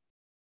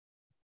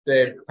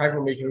 the type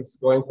of missions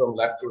going from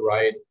left to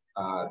right,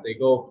 they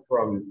go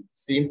from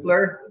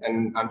simpler,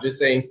 and I'm just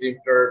saying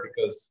simpler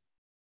because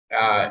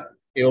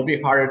it'll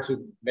be harder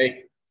to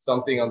make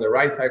something on the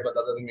right side, but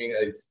that doesn't mean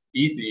that it's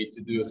easy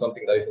to do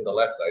something that is on the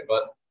left side.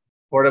 But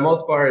for the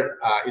most part,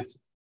 it's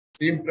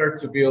simpler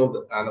to build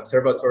an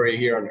observatory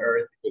here on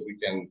Earth because we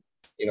can,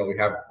 we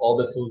have all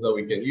the tools that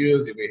we can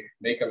use. If we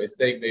make a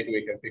mistake, maybe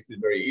we can fix it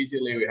very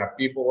easily. We have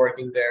people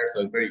working there,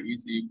 so it's very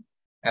easy.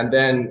 And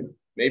then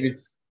maybe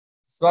it's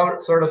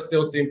sort of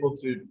still simple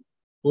to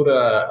put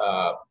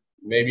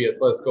maybe a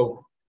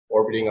telescope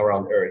orbiting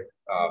around Earth,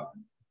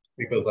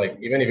 because like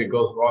even if it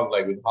goes wrong,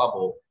 like with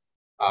Hubble,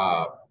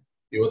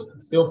 it was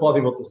still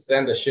possible to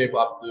send a ship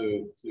up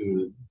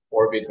to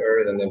orbit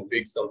Earth and then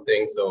fix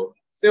something. So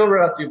still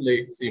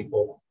relatively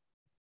simple.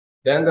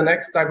 Then the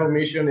next type of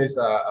mission is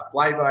a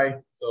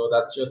flyby. So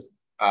that's just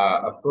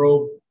a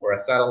probe or a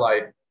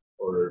satellite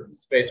or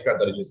spacecraft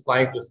that is just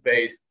flying through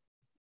space.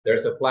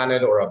 There's a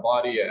planet or a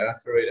body, an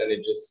asteroid, and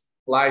it just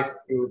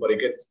flies through, but it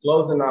gets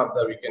close enough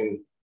that we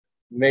can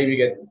maybe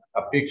get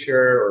a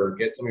picture or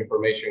get some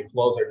information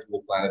closer to the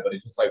planet, but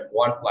it's just like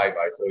one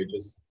flyby. So it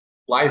just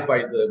flies by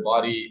the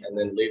body and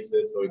then leaves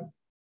it. So it's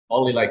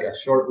only like a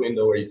short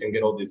window where you can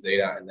get all this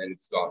data and then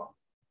it's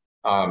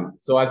gone.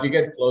 So as you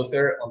get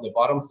closer on the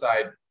bottom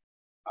side,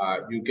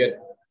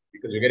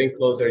 because you're getting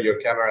closer, your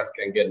cameras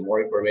can get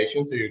more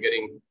information. So you're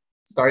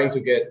starting to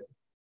get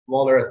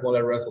smaller and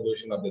smaller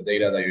resolution of the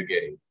data that you're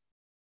getting.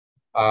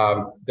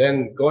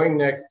 Then going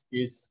next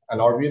is an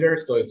orbiter.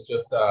 So it's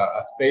just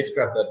a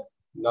spacecraft that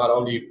not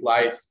only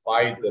flies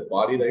by the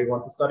body that you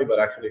want to study, but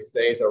actually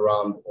stays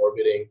around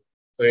orbiting.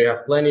 So you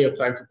have plenty of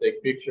time to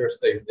take pictures,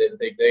 take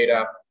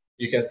data.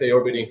 You can stay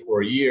orbiting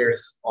for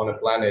years on a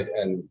planet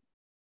and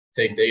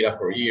take data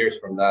for years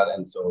from that.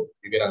 And so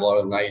you get a lot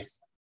of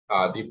nice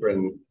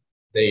different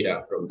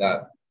data from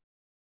that.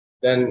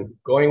 Then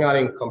going on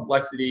in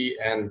complexity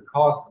and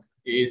cost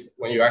is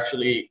when you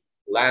actually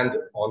land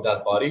on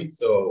that body.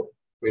 So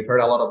we've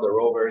heard a lot of the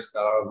rovers that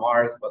are on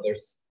Mars, but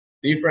there's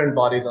different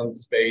bodies on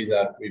space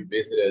that we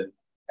visited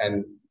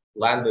and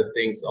landed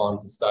things on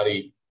to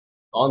study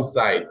on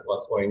site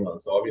what's going on.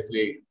 So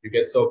obviously you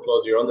get so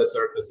close, you're on the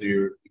surface, so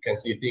you can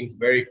see things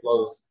very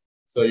close.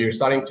 So you're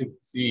starting to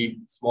see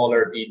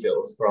smaller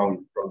details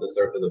from the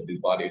surface of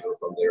these bodies or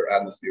from their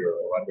atmosphere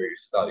or whatever you're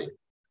studying.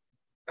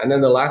 And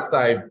then the last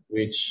type,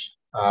 which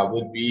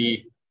would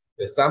be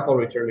the sample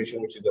return mission,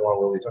 which is the one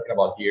we're talking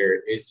about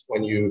here, is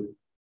when you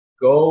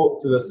go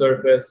to the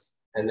surface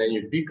and then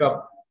you pick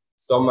up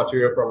some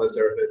material from the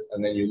surface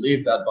and then you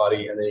leave that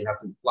body and then you have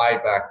to fly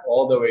back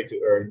all the way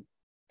to Earth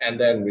and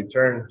then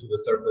return to the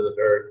surface of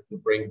Earth to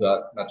bring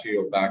that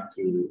material back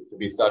to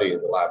be studied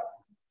in the lab.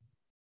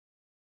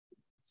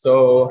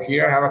 So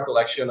here I have a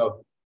collection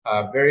of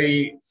a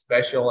very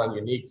special and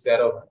unique set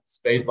of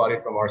space bodies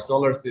from our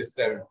solar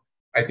system.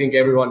 I think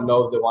everyone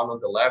knows the one on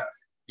the left.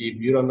 If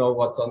you don't know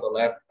what's on the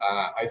left,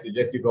 I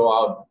suggest you go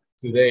out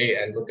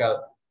today and look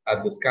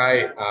at the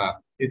sky.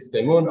 It's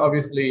the moon,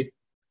 obviously,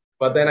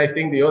 but then I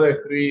think the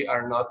other three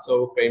are not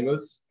so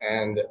famous.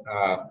 And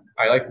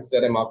I like to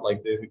set them up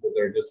like this because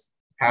they're just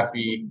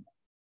happy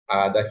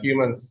that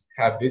humans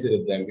have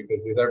visited them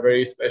because these are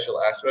very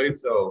special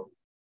asteroids. So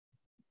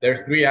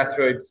there's 3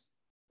 asteroids,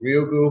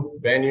 Ryugu,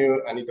 Bennu,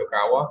 and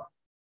Itokawa.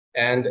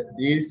 And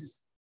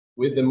these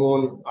with the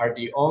moon are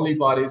the only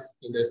bodies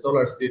in the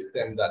solar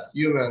system that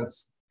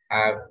humans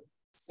have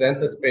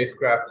sent a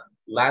spacecraft,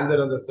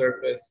 landed on the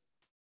surface,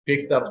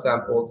 picked up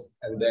samples,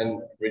 and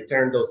then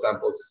returned those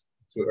samples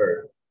to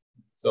Earth.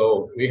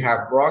 So we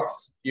have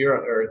rocks here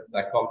on Earth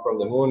that come from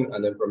the moon,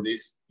 and then from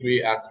these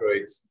 3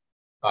 asteroids,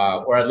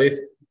 or at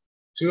least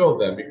 2 of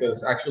them,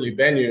 because actually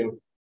Bennu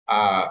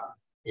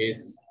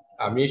is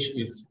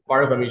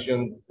part of a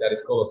mission that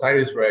is called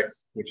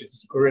OSIRIS-REx, which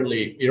is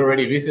currently, it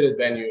already visited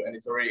Bennu and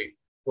it's already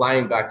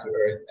flying back to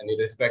Earth, and it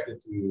is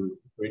expected to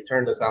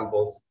return the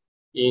samples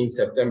in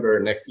September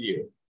next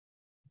year.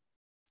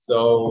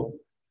 So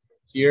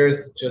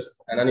here's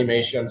just an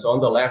animation. So on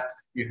the left,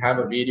 you have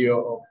a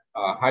video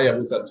of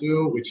Hayabusa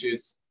 2, which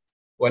is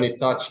when it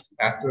touched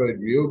asteroid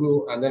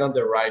Ryugu. And then on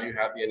the right, you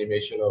have the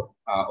animation of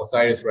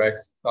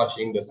OSIRIS-REx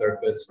touching the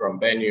surface from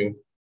Bennu.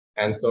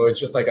 And so it's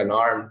just like an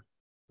arm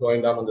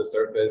going down on the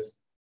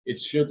surface. It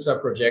shoots a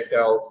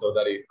projectile so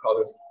that it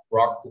causes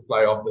rocks to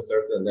fly off the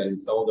surface, and then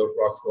some of those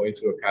rocks go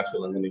into a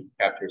capsule, and then it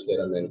captures it,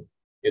 and then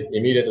it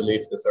immediately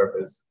leaves the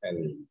surface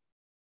and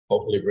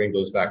hopefully bring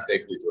those back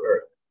safely to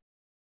Earth.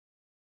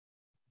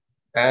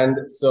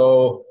 And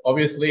so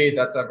obviously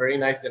that's a very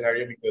nice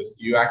scenario because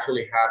you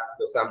actually have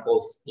the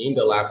samples in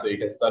the lab, so you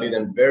can study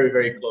them very,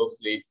 very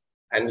closely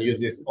and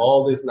use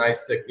all these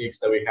nice techniques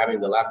that we have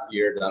in the labs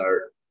here that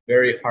are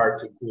very hard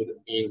to put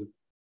in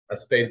a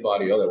space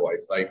body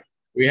otherwise. Like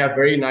we have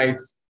very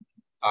nice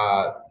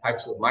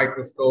types of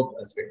microscope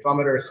and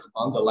spectrometers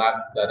on the lab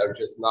that are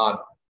just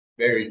not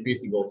very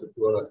feasible to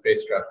put on a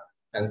spacecraft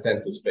and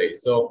send to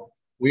space. So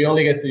we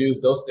only get to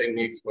use those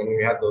techniques when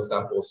we have those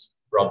samples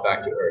brought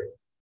back to Earth.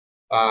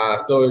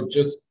 So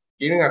just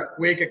giving a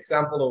quick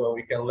example of what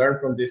we can learn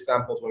from these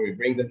samples when we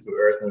bring them to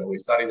Earth and when we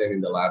study them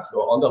in the lab.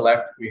 So on the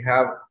left, we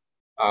have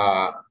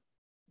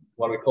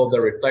what we call the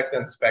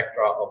reflectance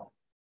spectra of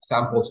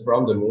samples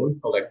from the moon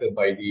collected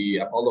by the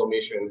Apollo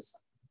missions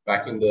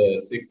back in the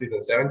 60s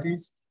and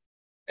 70s.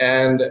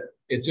 And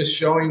it's just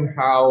showing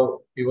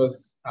how it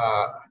was,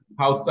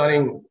 how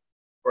studying,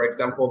 for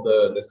example,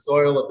 the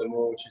soil of the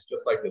moon, which is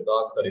just like the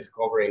dust that is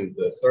covering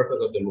the surface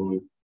of the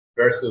moon,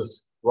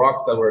 versus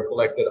rocks that were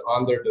collected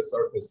under the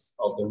surface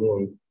of the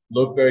moon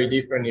look very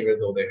different, even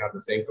though they have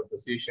the same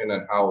composition,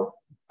 and how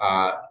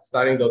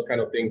studying those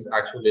kind of things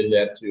actually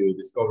led to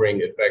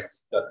discovering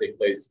effects that take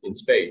place in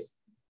space.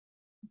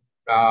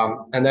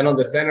 And then on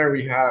the center,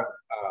 we have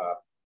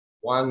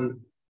one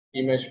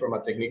image from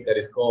a technique that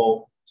is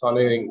called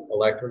tunneling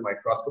electron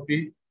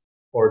microscopy,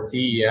 or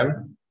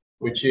TEM,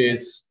 which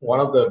is one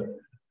of the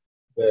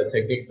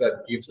techniques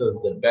that gives us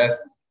the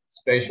best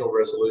spatial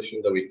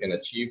resolution that we can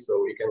achieve.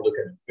 So we can look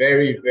at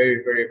very,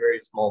 very, very, very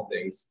small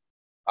things.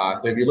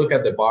 So if you look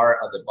at the bar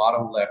at the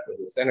bottom left of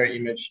the center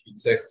image, it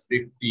says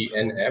 50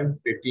 nm,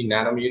 50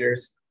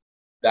 nanometers.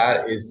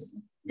 That is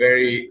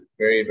very,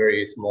 very,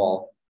 very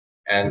small.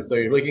 And so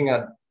you're looking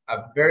at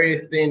a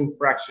very thin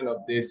fraction of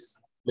this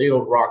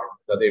little rock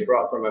that they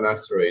brought from an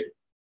asteroid.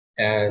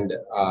 And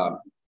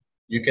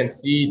you can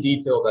see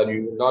detail that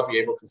you will not be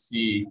able to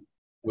see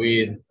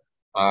with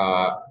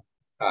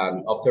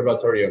an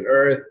observatory on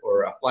Earth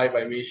or a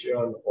flyby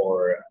mission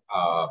or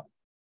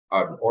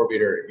an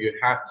orbiter. You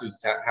have to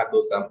have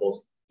those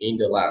samples in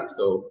the lab.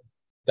 So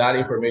that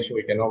information,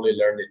 we can only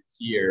learn it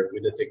here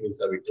with the techniques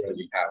that we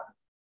currently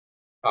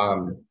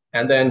have.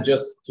 And then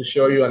just to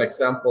show you an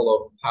example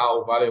of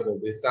how valuable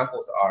these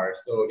samples are.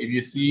 So if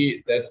you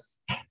see that's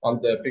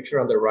on the picture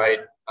on the right,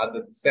 at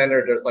the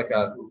center, there's like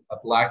a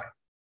black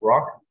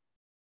rock.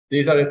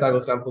 These are the type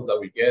of samples that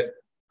we get.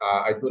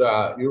 I put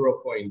a euro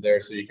coin there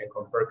so you can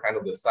compare kind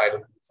of the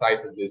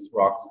size of these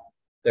rocks.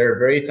 They're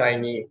very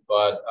tiny,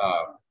 but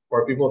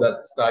for people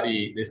that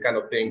study these kind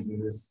of things, this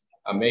is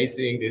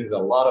amazing. This is a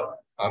lot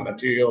of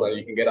material, and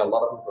you can get a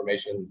lot of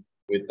information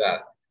with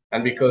that.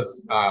 And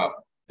because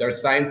there are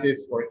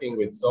scientists working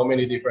with so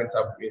many different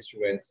types of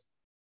instruments,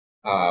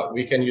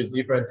 we can use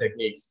different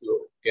techniques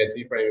to get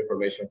different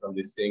information from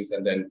these things,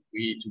 and then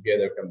we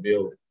together can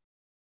build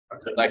a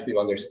collective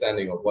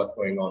understanding of what's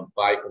going on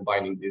by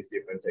combining these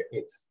different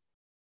techniques.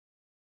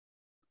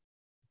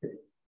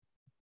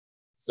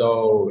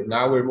 So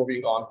now we're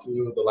moving on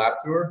to the lab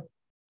tour.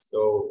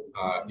 So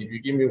if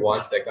you give me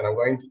 1 second, I'm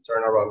going to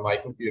turn around my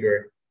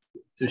computer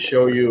to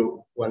show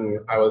you when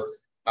I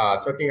was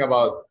talking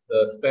about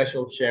the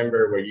special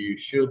chamber where you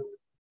shoot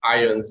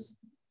ions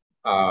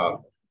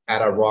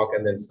at a rock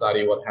and then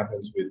study what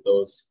happens with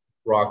those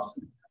rocks.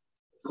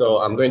 So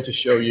I'm going to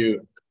show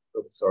you,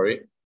 oops,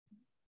 sorry.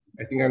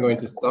 I think I'm going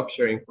to stop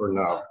sharing for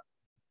now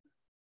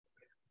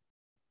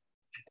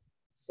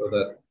so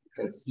that you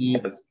can see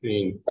the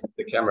screen,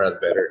 the camera is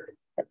better.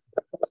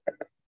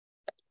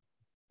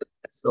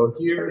 So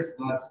here's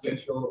that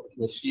special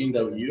machine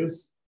that we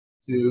use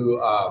to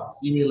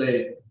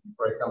simulate,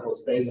 for example,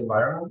 space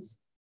environments.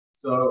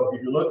 So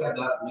if you look at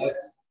that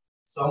mess,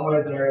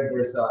 somewhere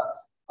there's a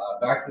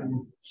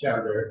vacuum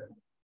chamber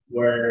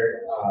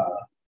where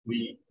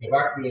we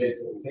evacuate,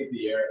 so we take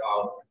the air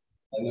out,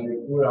 and then we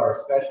put our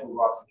special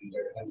rocks in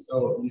there. And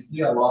so you see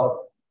a lot of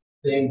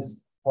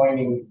things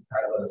pointing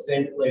kind of at the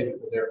same place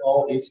because they're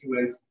all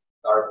instruments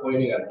that are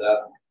pointing at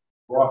that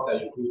rock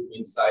that you put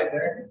inside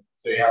there.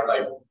 So you have,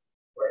 like,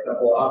 for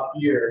example, up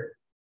here,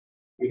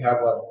 we have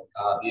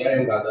the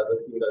ion gun, that's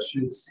the thing that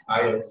shoots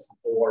ions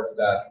towards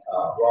that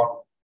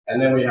rock.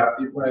 And then we have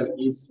different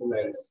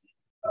instruments.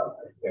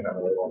 We have a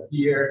little one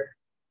here.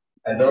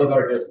 And those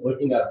are just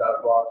looking at that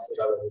rock so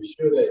that when we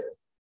shoot it,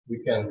 we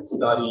can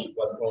study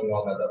what's going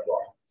on at that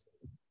rock. So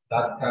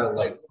that's kind of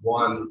like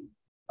one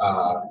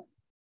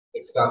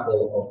example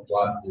of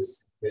what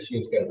these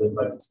machines can look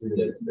like to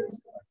simulate space.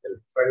 I can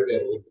try to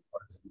get a little bit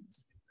more into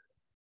this.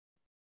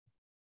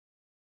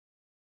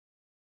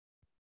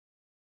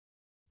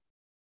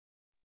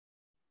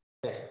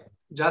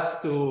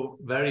 Just to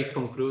very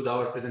conclude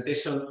our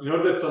presentation, in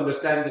order to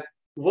understand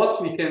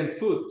what we can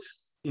put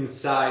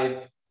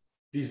inside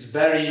this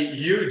very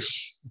huge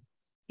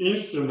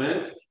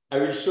instrument, I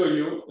will show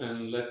you,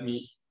 and let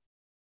me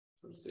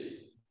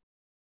say,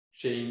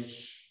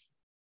 change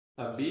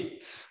a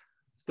bit.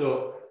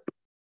 So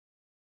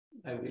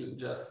I will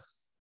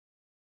just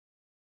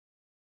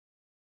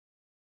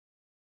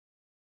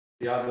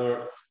the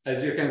other,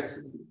 as you can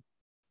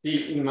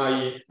see in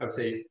my, I would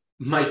say,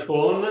 my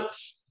phone,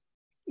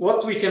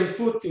 what we can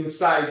put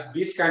inside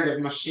this kind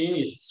of machine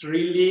is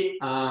really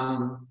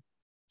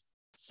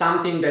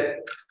something that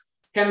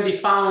can be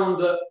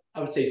found, I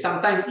would say,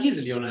 sometimes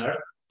easily on Earth,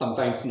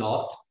 sometimes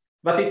not,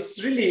 but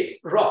it's really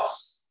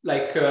rocks,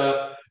 like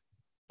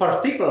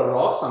particular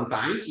rocks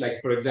sometimes,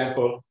 like for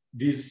example,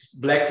 this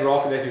black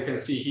rock that you can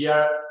see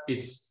here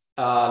is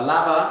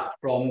lava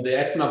from the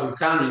Etna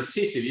volcano in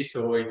Sicily,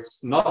 so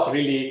it's not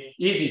really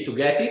easy to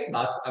get it,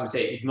 but I would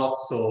say it's not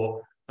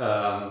so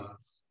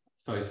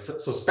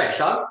so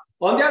special.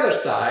 On the other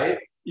side,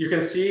 you can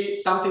see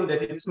something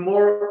that is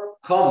more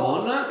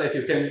common that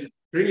you can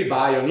really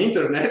buy on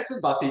internet,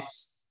 but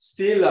it's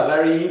still a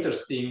very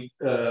interesting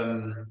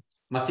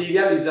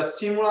material. Is a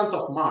simulant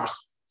of Mars.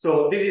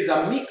 So this is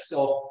a mix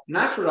of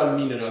natural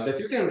mineral that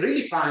you can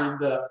really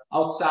find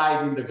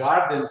outside in the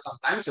garden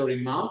sometimes or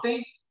in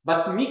mountain,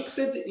 but mixed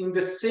in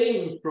the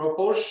same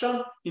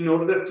proportion in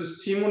order to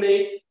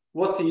simulate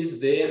what is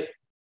the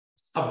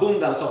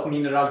abundance of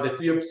mineral that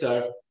we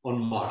observe on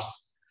Mars.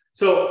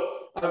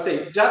 So I would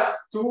say just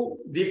two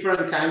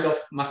different kinds of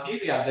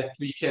material that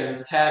we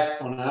can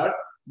have on Earth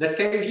that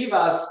can give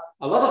us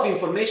a lot of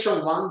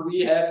information when we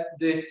have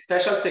the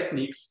special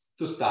techniques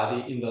to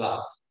study in the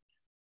lab.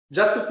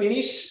 Just to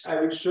finish,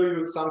 I will show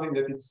you something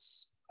that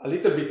is a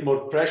little bit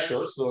more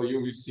precious. So you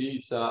will see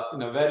it's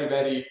in a very,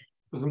 very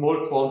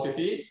small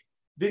quantity.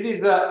 This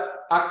is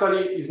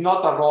actually is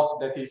not a rock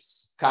that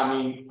is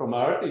coming from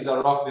Earth. It's a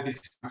rock that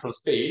is coming from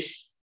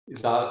space.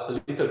 It's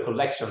a little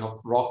collection of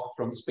rock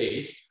from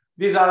space.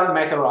 These are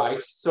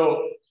meteorites.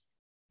 So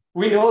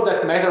we know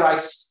that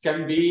meteorites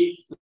can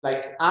be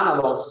like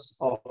analogs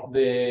of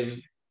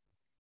the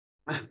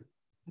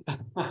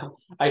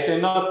I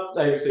cannot,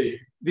 I would say,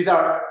 these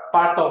are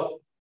part of,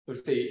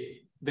 let's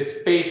say, the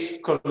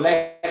space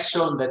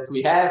collection that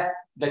we have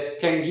that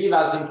can give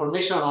us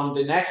information on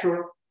the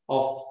nature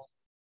of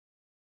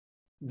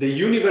the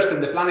universe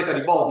and the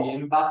planetary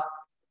body. But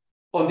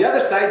on the other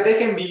side, they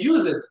can be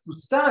used to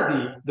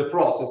study the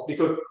process,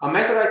 because a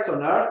meteorite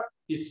on Earth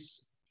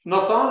is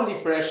not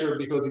only pressure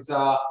because it's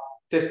a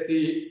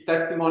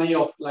testimony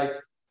of like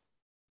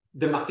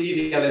the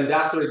material and the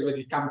asteroid where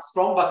it comes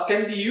from, but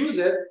can be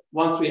used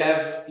once we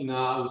have,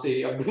 I would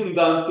say,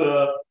 abundant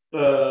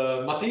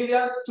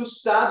material to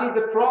study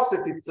the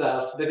process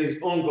itself that is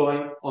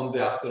ongoing on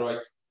the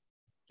asteroids,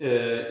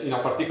 in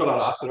a particular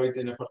asteroid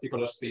in a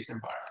particular space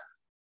environment.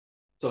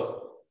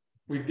 So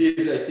with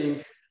this, I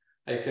think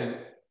I can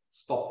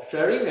stop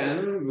sharing,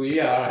 and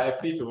we are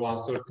happy to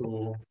answer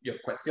to your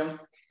question.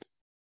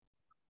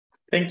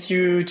 Thank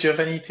you,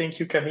 Giovanni. Thank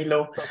you,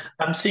 Camilo.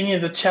 I'm seeing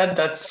in the chat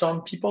that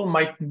some people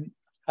might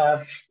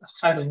have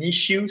had an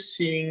issue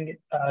seeing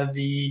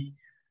the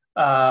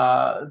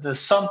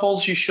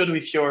samples you showed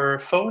with your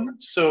phone.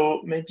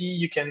 So maybe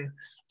you can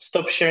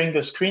stop sharing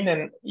the screen,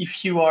 and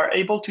if you are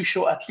able to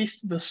show at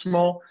least the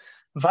small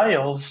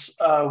vials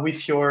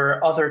with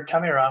your other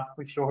camera,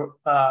 with your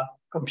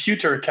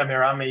computer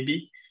camera,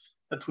 maybe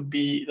that would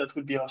be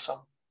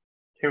awesome.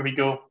 Here we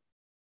go.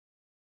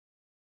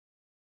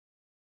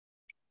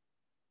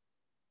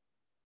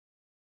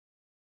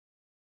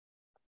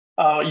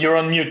 You're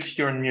on mute.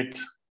 You're on mute.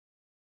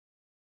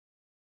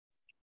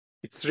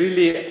 It's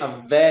really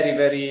a very,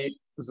 very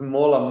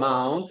small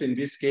amount. In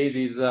this case,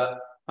 is a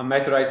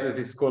meteorite that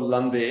is called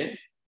Landais,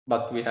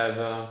 but we have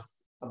a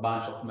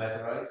bunch of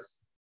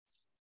meteorites.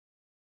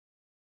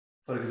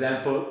 For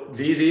example,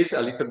 this is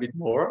a little bit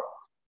more.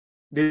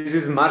 This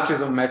is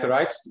Murchison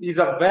meteorites. It's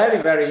a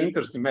very, very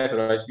interesting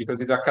meteorite because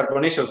it's a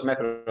carbonaceous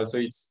meteorite. So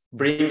it's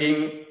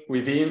bringing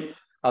within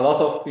a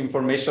lot of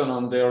information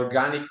on the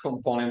organic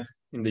component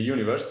in the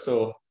universe.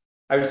 So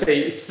I would say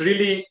it's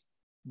really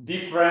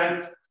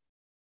different.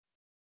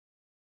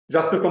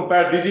 Just to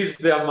compare, this is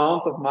the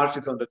amount of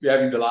Murchison that we have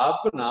in the lab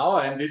now,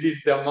 and this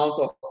is the amount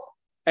of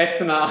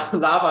Etna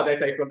lava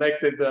that I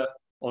collected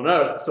on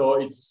Earth. So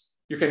it's,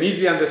 you can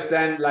easily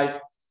understand like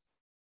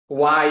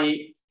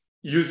why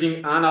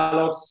using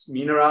analogs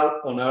mineral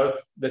on Earth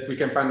that we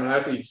can find on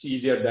Earth, it's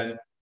easier than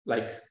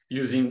like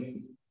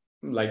using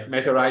like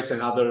meteorites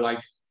and other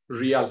like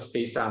real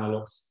space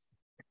analogs.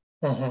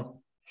 Mm-hmm.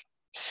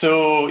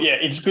 So yeah,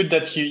 it's good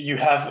that you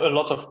have a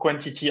lot of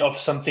quantity of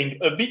something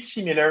a bit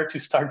similar to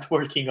start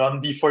working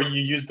on before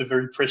you use the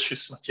very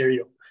precious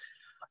material.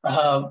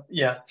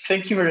 Yeah,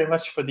 thank you very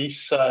much for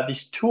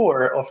this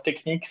tour of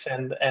techniques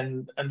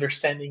and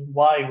understanding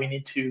why we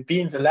need to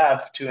be in the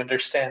lab to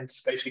understand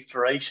space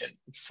exploration.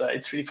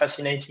 It's really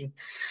fascinating.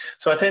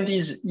 So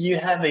attendees, you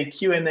have a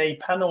Q&A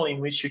panel in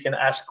which you can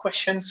ask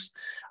questions.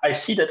 I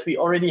see that we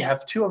already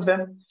have two of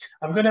them.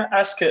 I'm going to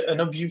ask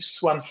an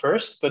obvious one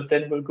first, but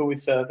then we'll go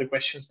with the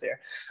questions there.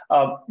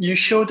 You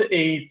showed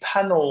a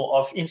panel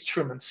of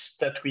instruments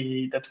that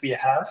we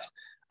have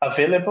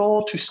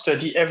available to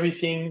study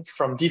everything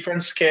from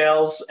different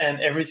scales and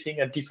everything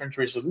at different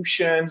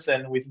resolutions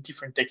and with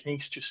different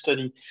techniques to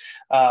study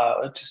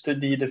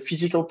the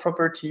physical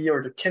property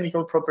or the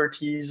chemical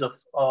properties of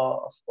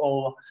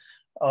all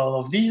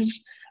of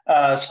these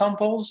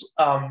samples.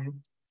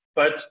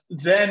 But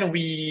then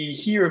we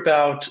hear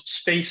about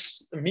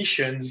space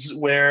missions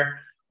where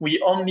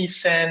we only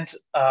send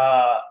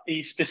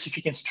a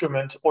specific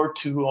instrument or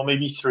two or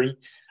maybe three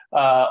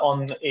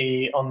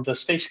on the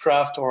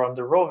spacecraft or on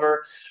the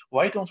rover.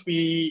 Why don't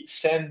we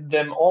send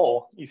them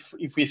all if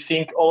we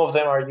think all of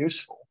them are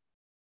useful?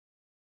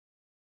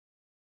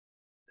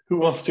 Who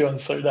wants to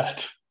answer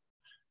that?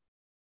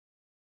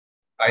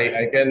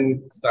 I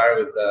can start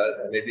with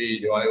that. Maybe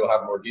Giovanni will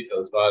have more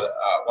details, but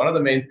one of the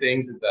main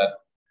things is that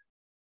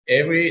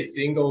every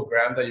single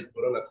gram that you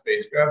put on a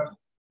spacecraft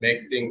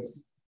makes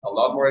things a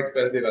lot more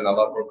expensive and a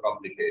lot more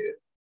complicated.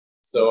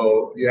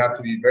 So you have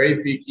to be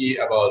very picky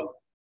about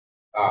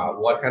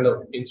what kind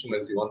of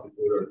instruments you want to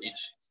put on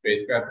each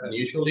spacecraft. And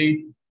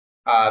usually,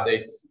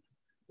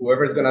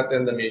 whoever's going to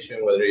send the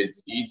mission, whether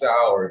it's ESA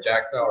or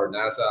JAXA or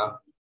NASA,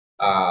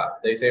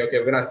 they say, okay,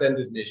 we're going to send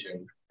this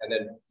mission. And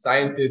then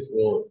scientists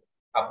will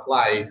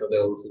apply. So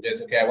they'll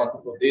suggest, okay, I want to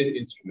put this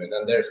instrument.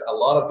 And there's a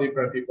lot of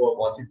different people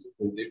wanting to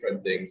put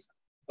different things,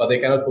 but they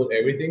cannot put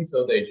everything.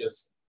 So they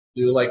just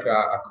do like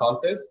a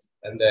contest.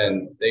 And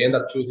then they end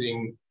up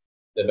choosing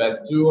the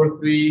best 2 or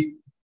 3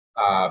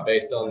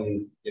 based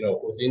on,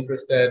 who's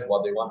interested,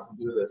 what they want to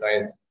do, the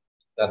science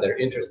that they're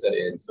interested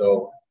in.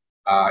 So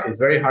it's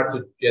very hard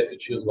to get to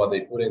choose what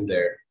they put in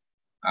there.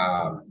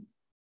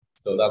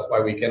 So that's why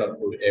we cannot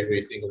put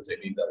every single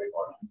technique that we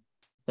want.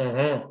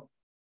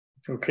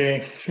 Mm-hmm.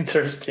 Okay,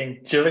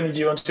 interesting. Giovanni, do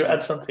you want to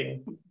add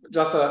something?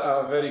 Just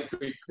a very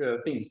quick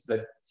things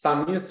that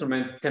some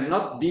instrument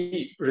cannot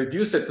be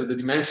reduced to the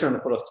dimension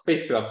for a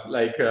spacecraft.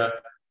 Like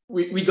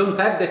we don't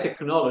have the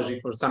technology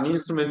for some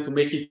instrument to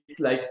make it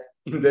like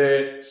in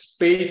the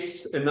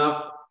space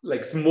enough,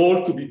 like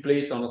small to be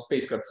placed on a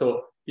spacecraft.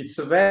 So it's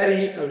a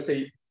very, I would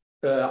say,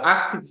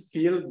 active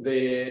field,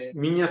 the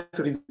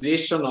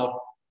miniaturization of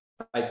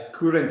like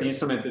current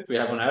instrument that we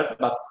have on Earth,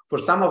 but for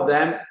some of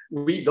them,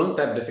 we don't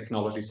have the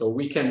technology. So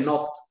we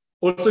cannot,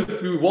 also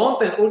if we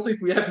want, and also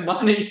if we have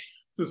money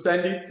to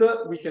send it,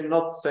 we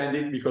cannot send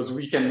it because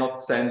we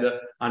cannot send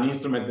an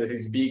instrument that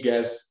is big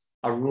as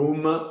a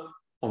room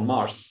on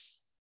Mars.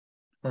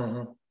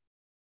 Mm-hmm.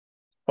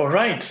 All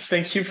right,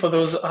 thank you for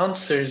those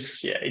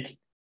answers. Yeah, it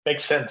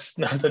makes sense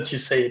now that you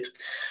say it.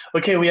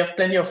 Okay, we have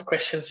plenty of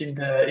questions in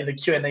the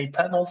Q&A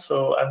panel,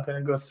 so I'm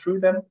going to go through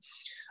them.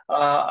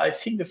 I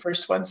think the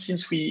first one,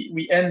 since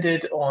we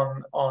ended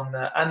on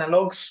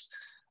analogs,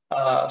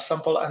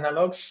 sample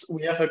analogs,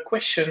 we have a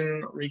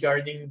question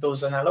regarding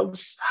those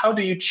analogs. How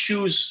do you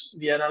choose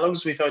the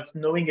analogs without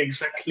knowing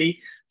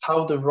exactly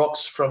how the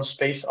rocks from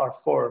space are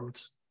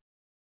formed?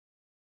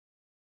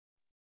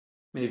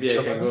 Maybe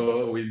I can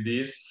go with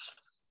this.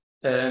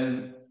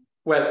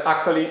 Well,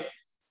 actually,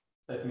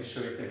 let me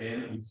show it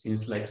again. It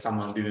seems like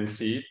someone didn't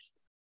see it.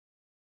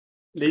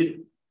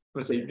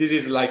 Let's say this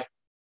is like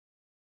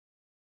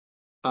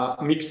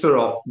a mixture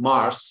of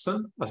Mars,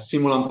 a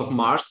simulant of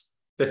Mars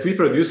that we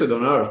produced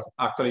on Earth.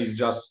 Actually, it's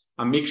just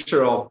a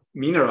mixture of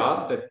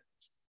minerals that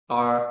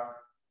are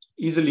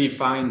easily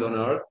found on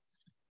Earth.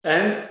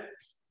 And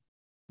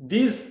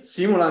this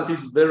simulant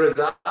is the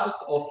result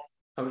of,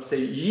 I would say,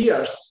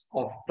 years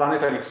of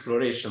planetary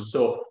exploration.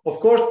 So, of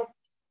course,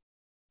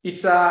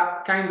 it's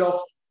a kind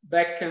of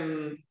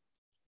going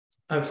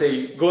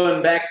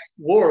back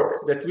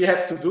work that we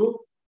have to do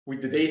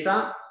with the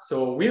data.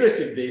 So we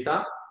receive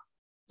data.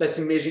 Let's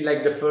imagine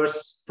like the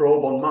first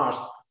probe on Mars.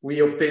 We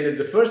obtained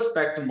the first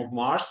spectrum of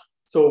Mars.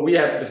 So we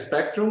have the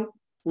spectrum.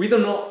 We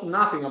don't know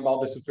nothing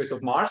about the surface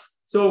of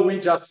Mars. So we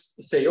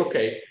just say,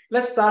 okay,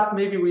 let's start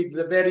maybe with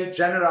the very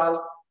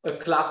general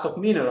class of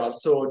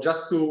minerals. So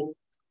just to,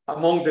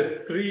 among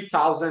the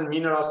 3,000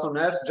 minerals on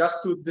Earth,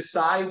 just to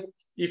decide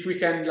if we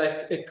can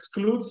like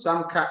exclude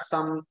some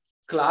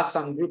class,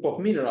 some group of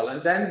mineral.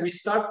 And then we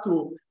start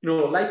to,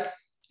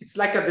 it's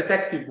like a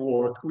detective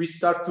work. We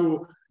start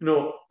to,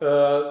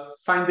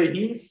 find the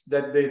hints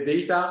that the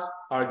data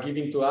are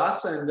giving to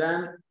us. And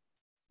then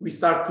we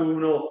start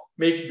to,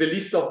 make the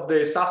list of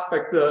the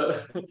suspect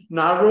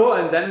narrow.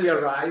 And then we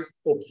arrive,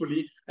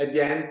 hopefully, at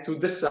the end to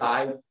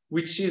decide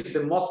which is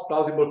the most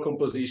plausible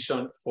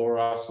composition for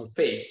our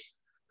surface.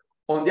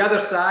 On the other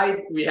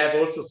side, we have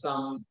also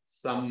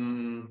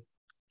some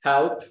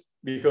help,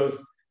 because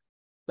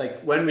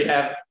like when we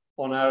have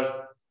on Earth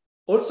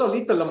also a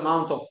little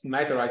amount of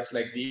meteorites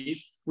like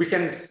these, we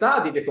can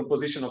study the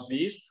composition of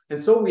these. And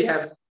so we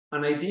have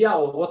an idea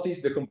of what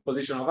is the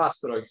composition of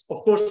asteroids.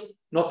 Of course,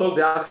 not all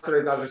the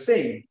asteroids are the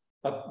same,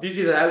 but this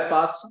will help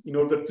us in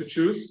order to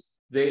choose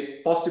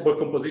the possible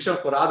composition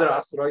for other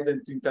asteroids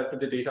and to interpret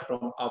the data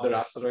from other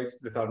asteroids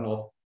that are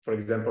not, for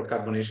example,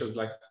 carbonaceous,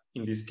 like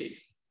in this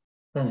case.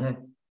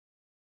 Mm-hmm.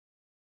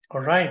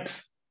 All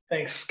right.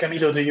 Thanks.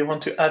 Camilo, do you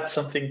want to add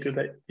something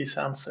to this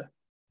answer?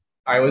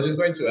 I was just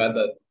going to add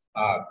that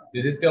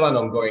this is still an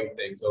ongoing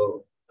thing.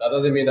 So that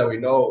doesn't mean that we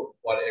know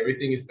what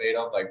everything is made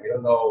of. Like, we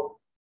don't know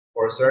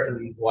for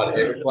certain what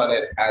every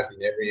planet has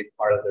in every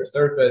part of their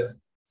surface.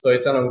 So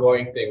it's an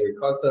ongoing thing. We're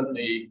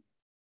constantly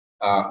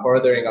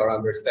furthering our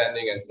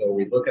understanding. And so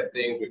we look at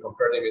things, we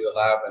compare them in the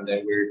lab, and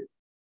then we're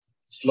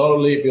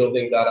slowly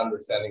building that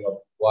understanding of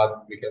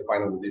what we can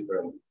find on the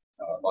different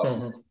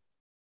models.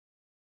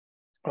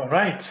 Mm-hmm. All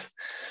right.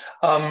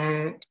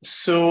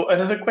 So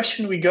another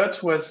question we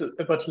got was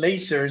about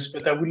lasers,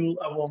 but I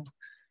won't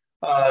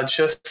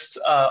just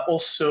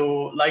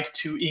also like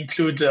to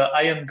include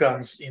ion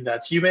guns in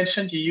that. You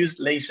mentioned you use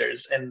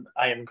lasers and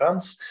ion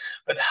guns,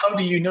 but how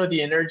do you know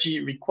the energy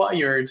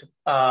required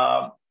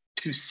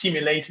to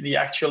simulate the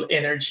actual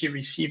energy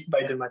received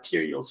by the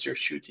materials you're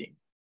shooting?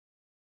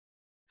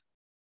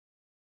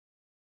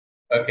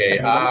 Okay,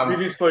 this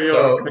is for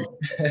your...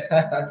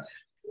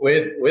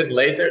 with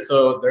laser,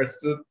 so there's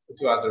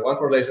two answers, one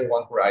for laser,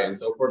 one for ion.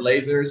 So for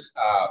lasers,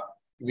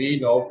 we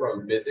know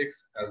from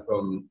physics and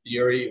from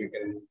theory, we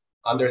can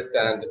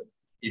understand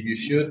if you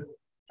shoot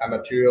a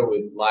material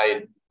with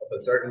light of a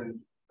certain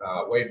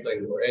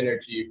wavelength or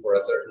energy for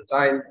a certain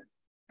time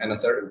and a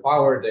certain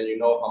power, then you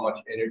know how much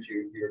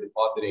energy you're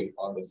depositing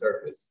on the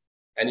surface.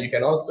 And you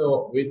can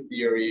also, with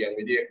theory and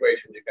with the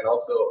equation, you can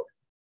also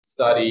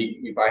study,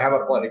 if I have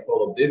a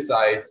particle of this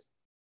size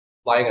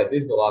flying at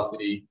this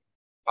velocity,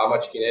 how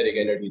much kinetic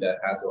energy that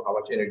has, or how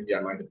much energy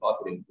am I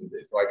depositing into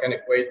this. So I can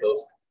equate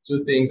those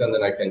two things, and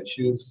then I can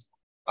choose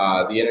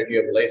the energy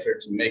of the laser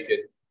to make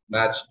it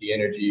match the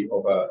energy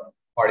of a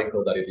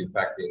particle that is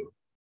impacting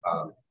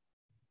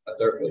a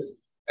surface.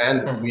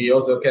 And we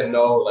also can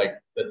know like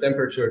the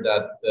temperature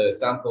that the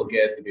sample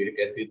gets if it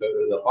gets hit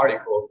with a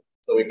particle,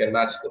 so we can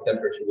match the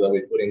temperature that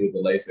we're putting with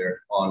the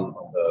laser on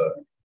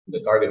the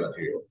target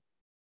material.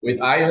 With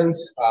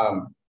ions,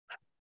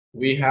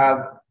 we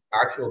have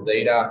actual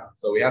data.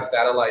 So we have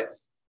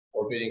satellites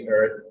orbiting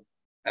Earth,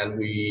 and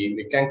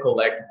we can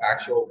collect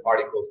actual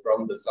particles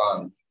from the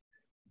sun.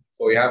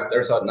 So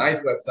there's a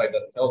nice website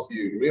that tells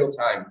you real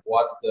time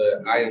what's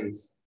the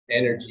ions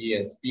energy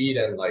and speed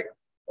and like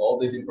all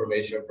this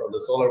information from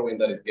the solar wind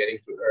that is getting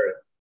to Earth.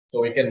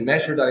 So we can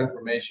measure that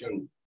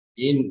information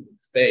in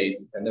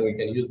space, and then we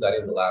can use that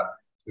in the lab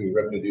to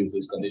reproduce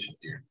those conditions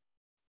here.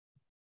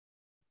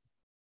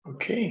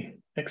 Okay,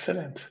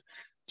 excellent.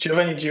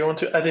 Giovanni, do you want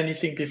to add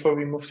anything before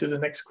we move to the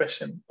next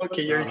question?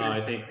 Okay, you're here. I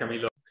think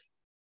Camilo.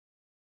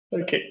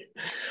 Okay.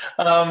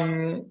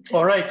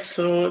 All right.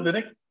 So the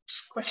next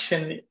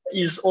question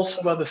is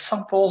also about the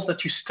samples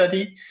that you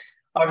study.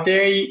 Are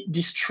they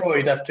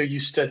destroyed after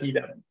you study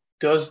them?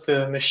 Does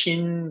the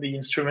machine, the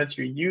instrument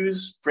you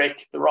use,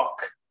 break the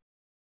rock?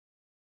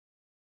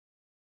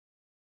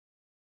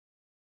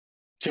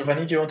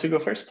 Giovanni, do you want to go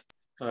first?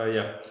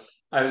 Yeah,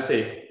 I would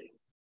say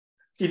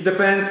it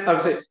depends. I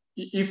would say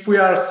if we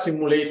are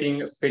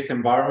simulating a space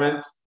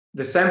environment,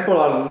 the sample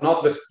are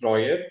not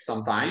destroyed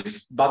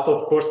sometimes, but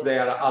of course they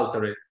are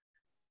altered.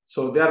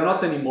 So they are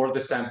not anymore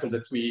the sample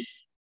that we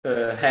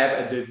have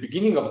at the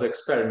beginning of the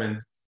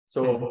experiment.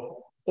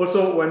 So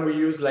also when we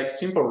use like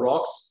simple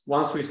rocks,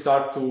 once we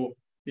start to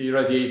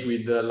irradiate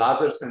with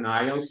lasers and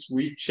ions,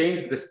 we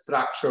change the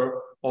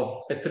structure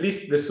of at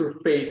least the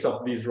surface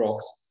of these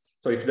rocks.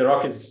 So if the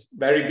rock is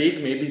very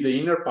big, maybe the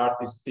inner part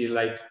is still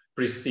like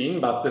pristine,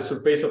 but the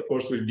surface, of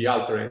course, will be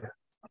altered.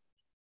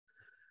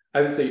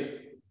 I would say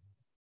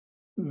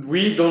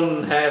we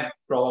don't have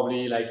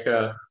probably like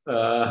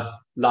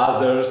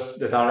lasers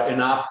that are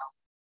enough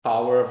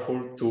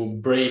powerful to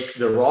break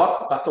the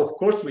rock, but of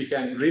course we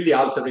can really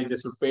alter the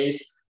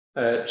surface,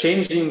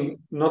 changing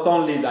not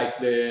only like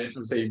the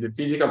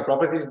physical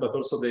properties, but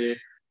also the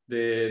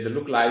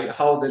look like,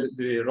 how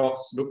the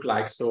rocks look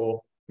like.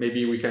 So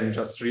maybe we can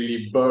just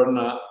really burn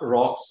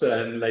rocks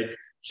and like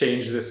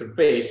change the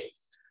surface.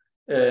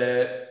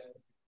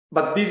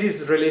 But this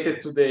is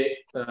related to the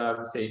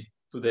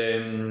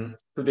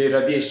to the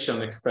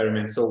radiation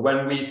experiment. So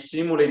when we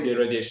simulate the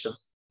radiation,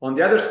 on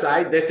the other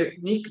side, the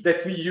technique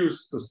that we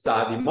use to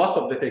study, most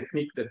of the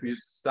technique that we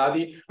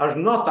study are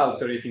not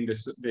altering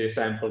the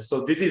sample.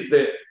 So this is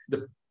the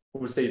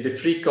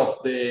trick of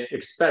the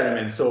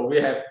experiment. So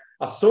we have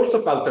a source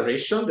of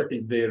alteration, that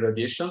is the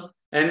radiation,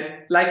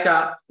 and like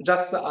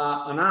just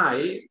an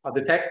eye, a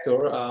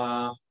detector,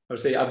 I would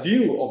say a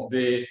view of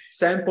the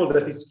sample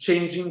that is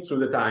changing through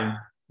the time.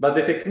 But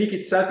the technique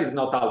itself is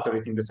not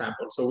altering the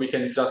sample. So we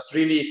can just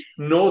really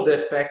know the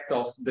effect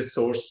of the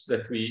source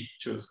that we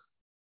choose.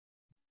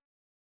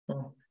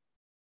 Mm.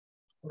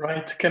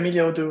 Right.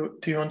 Camilio,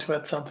 do you want to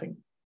add something?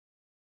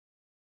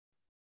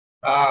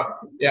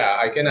 Yeah,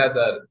 I can add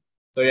that.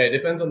 So yeah, it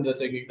depends on the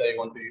technique that you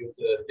want to use,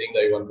 the thing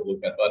that you want to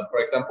look at. But for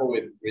example,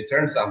 with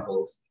return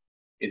samples,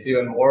 it's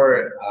even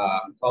more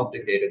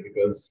complicated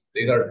because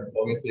these are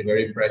obviously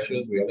very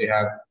precious. We only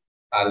have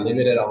a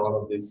limited amount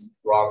of these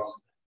rocks.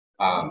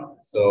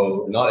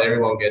 So not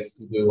everyone gets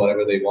to do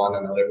whatever they want,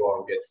 and not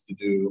everyone gets to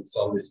do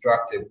some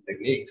destructive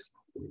techniques.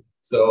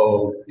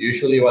 So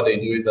usually what they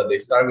do is that they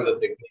start with the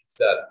techniques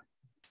that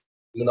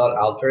do not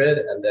alter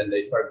it, and then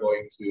they start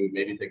going to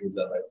maybe techniques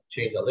that like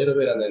change a little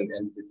bit, and then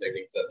end with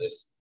techniques that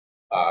just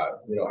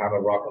have a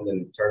rock and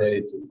then turn it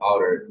into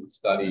powder to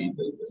study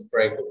the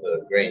strength of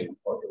the grain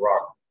of the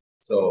rock.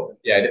 So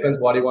yeah, it depends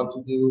what you want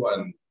to do,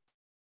 and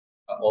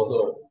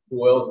also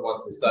who else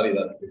wants to study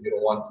that, because you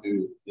don't want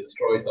to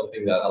destroy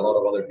something that a lot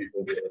of other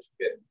people will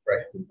get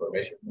precious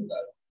information from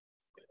that.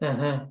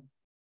 Mm-hmm.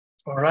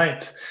 All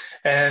right,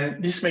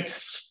 and this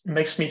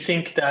makes me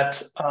think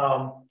that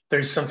there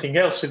is something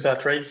else with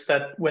that, right? It's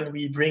that when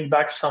we bring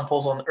back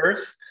samples on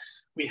Earth,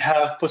 we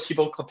have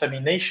possible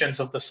contaminations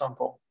of the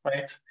sample,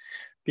 right?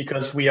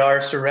 Because we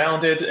are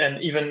surrounded,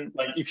 and even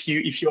like if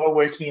you are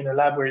working in a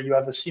lab where you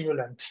have a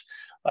simulant,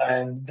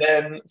 and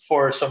then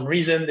for some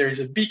reason there is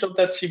a bit of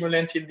that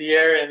simulant in the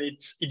air and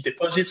it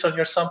deposits on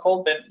your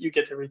sample, then you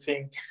get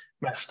everything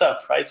messed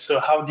up, right? So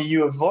how do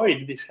you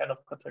avoid this kind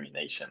of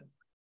contamination?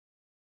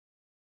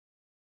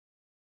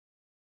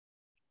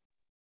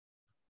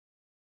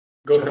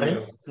 Go,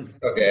 Camilo.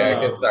 Okay, I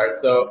can start.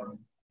 So,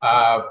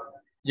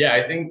 yeah,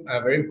 I think a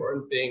very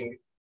important thing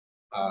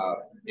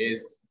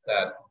is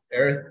that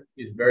Earth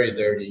is very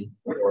dirty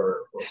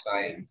for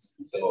science.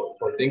 So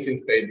for things in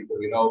space, because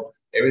we know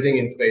everything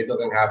in space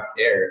doesn't have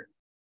air.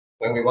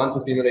 When we want to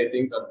simulate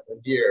things up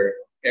here,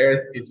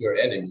 Earth is your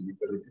enemy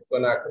because it's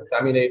going to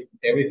contaminate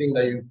everything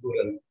that you put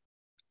and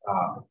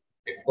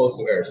exposed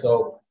to air.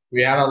 So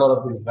we have a lot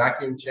of these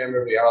vacuum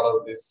chambers. We have a lot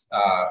of these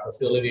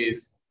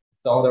facilities.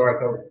 Some of them are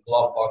called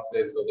glove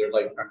boxes, so they're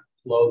like a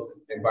closed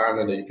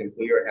environment that you can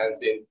put your hands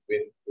in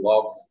with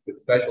gloves, with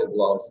special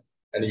gloves,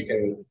 and you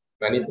can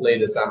manipulate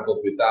the samples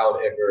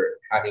without ever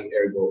having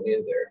air go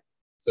in there.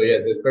 So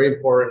yes, it's very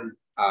important,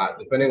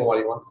 depending on what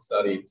you want to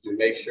study, to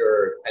make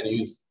sure and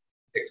use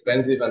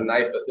expensive and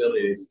nice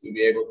facilities to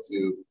be able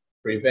to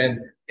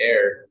prevent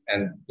air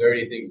and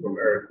dirty things from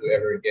Earth to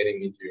ever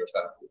getting into your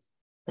samples.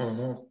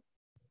 Mm-hmm.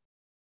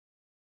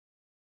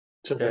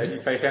 Okay,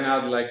 if I can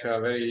add like a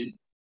very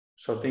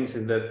short things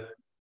is that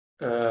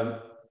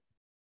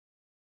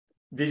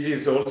this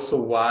is also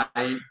why,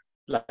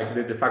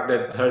 like the fact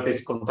that Earth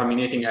is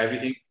contaminating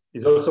everything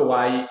is also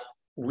why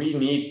we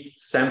need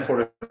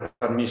sample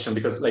recognition,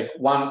 because like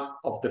one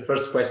of the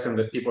first questions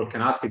that people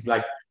can ask is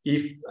like,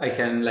 if I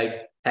can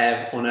like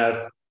have on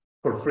Earth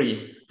for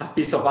free a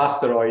piece of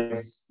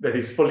asteroids that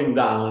is falling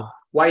down,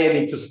 why I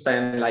need to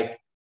spend like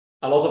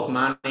a lot of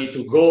money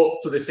to go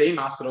to the same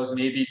asteroids,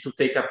 maybe to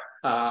take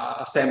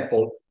a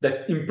sample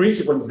that in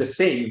principle is the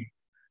same.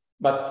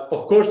 But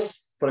of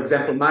course, for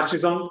example,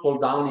 Murchison fall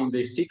down in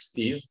the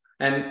 60s.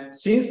 And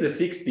since the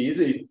 60s,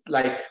 it's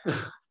like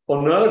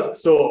on Earth.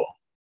 So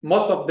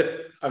most of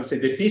the, I would say,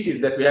 the pieces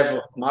that we have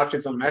of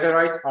Murchison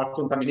meteorites are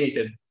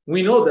contaminated.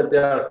 We know that they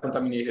are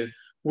contaminated.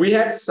 We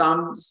have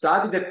some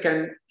study that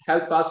can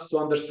help us to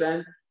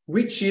understand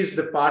which is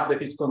the part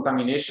that is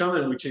contamination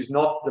and which is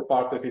not the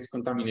part that is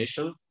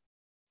contamination.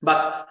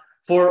 But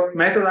for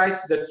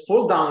meteorites that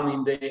fall down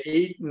in the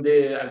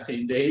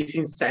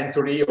 18th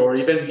century or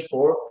even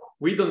before,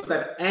 we don't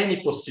have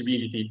any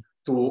possibility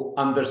to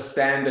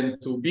understand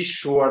and to be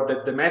sure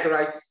that the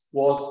meteorites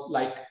was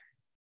like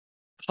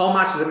how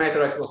much the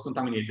meteorites was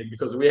contaminated,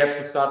 because we have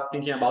to start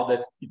thinking about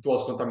that it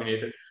was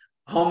contaminated,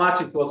 how much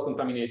it was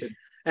contaminated.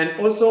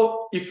 And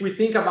also, if we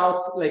think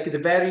about like the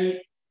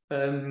very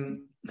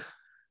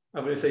I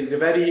would say the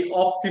very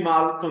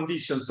optimal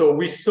conditions. So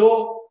we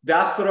saw the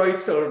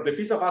asteroids or the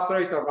piece of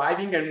asteroids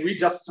arriving, and we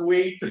just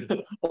wait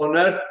on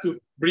Earth to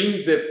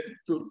bring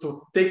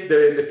to take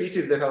the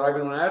pieces that are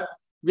arriving on Earth.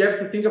 We have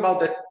to think about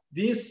that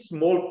this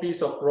small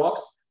piece of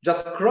rocks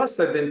just crossed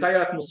the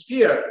entire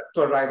atmosphere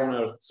to arrive on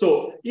Earth.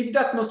 So if the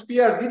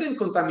atmosphere didn't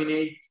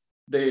contaminate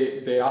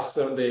the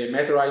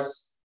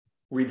meteorites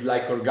with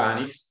like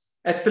organics,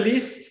 at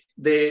least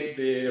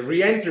the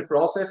re-entry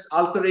process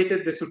altered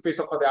the surface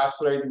of the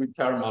asteroid with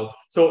thermal.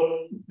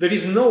 So there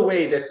is no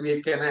way that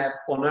we can have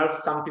on Earth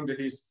something that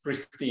is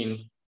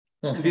pristine.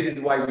 Mm-hmm. And this is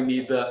why we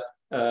need,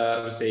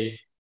 say,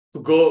 to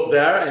go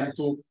there and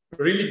to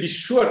really be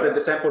sure that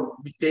the sample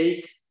we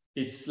take,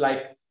 it's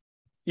like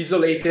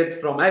isolated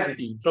from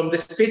everything, from the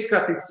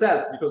spacecraft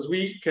itself, because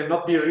we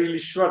cannot be really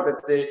sure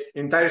that the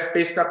entire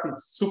spacecraft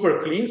is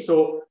super clean.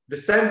 So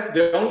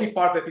the only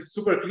part that is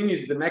super clean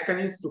is the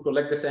mechanism to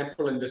collect the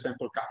sample and the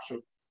sample capture.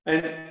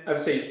 And I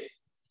would say,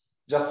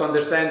 just to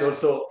understand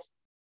also,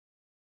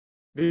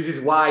 this is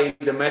why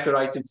the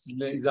meteorites is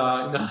in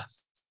a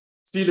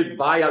sealed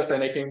vials,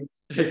 and I can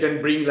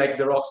bring like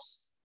the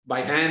rocks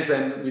by hands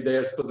and with the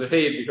exposure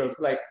head, because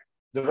like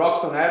the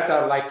rocks on Earth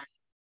are like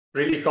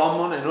really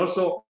common. And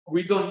also,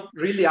 we don't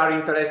really are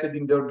interested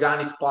in the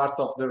organic part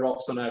of the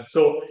rocks on Earth.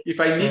 So if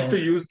I need to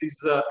use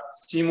this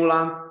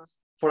stimulant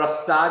for a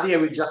study, I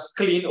will just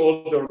clean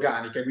all the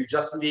organic. I will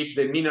just leave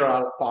the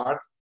mineral part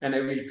and I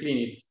will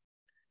clean it.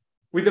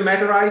 With the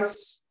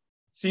meteorites,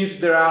 since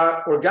there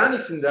are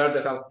organics in there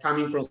that are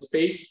coming from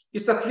space,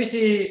 it's a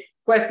tricky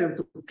question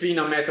to clean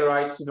a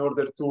meteorites in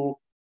order to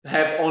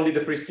have only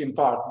the pristine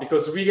part,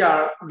 because we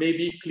are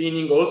maybe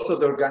cleaning also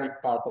the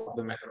organic part of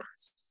the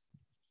meteorites.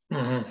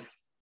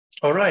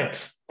 All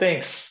right,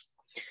 thanks.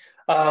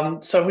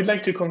 So I would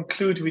like to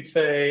conclude with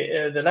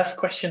the last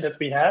question that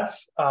we have.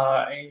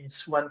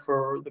 It's one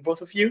for the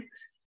both of you.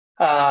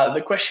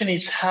 The question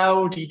is,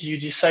 how did you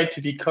decide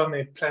to become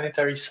a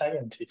planetary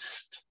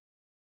scientist?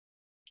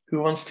 Who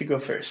wants to go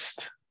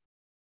first?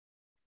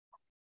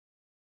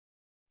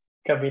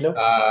 Camilo?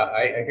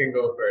 I can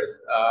go first.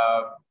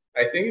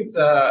 I think it's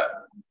a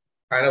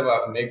kind of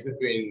a mix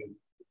between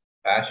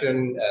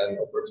passion and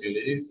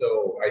opportunity.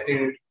 So I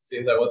think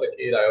since I was a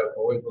kid, I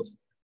always was,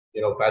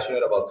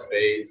 passionate about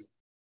space.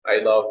 I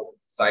loved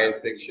science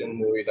fiction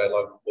movies. I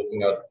loved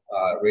looking at,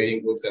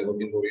 reading books and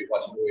watching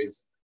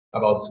movies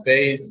about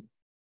space,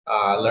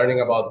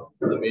 learning about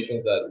the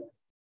missions that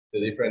the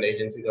different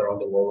agencies around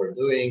the world were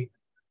doing.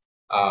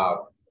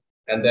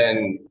 And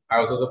then I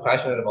was also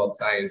passionate about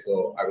science.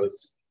 So I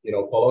was,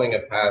 following a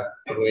path,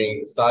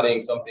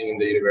 studying something in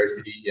the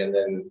university and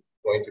then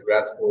going to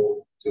grad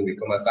school to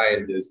become a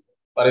scientist.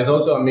 But it's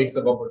also a mix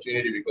of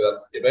opportunity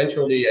because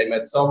eventually I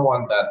met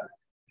someone that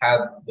had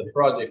the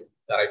project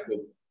that I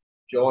could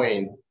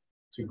join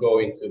to go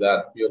into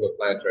that field of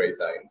planetary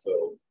science.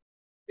 So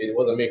it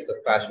was a mix of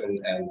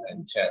passion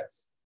and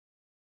chance.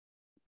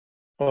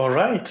 All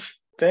right,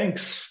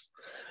 thanks.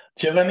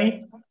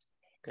 Giovanni?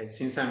 Okay,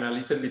 since I'm a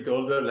little bit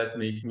older, let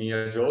me make me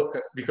a joke,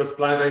 because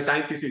planetary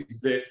scientist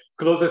is the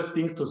closest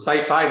things to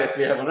sci-fi that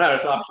we have on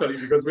Earth, actually,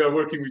 because we are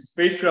working with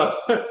spacecraft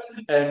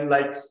and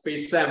like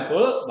space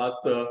sample. But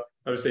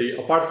I would say,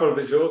 apart from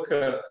the joke,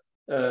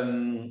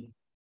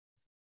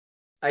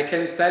 I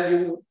can tell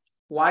you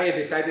why I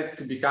decided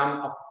to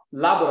become a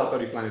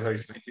laboratory planetary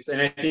scientist.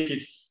 And I think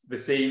it's the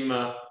same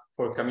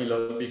for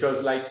Camilo,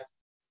 because like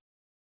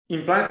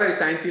in planetary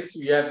scientists,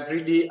 we have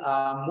really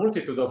a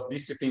multitude of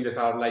disciplines that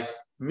are like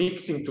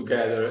mixing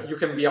together. You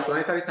can be a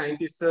planetary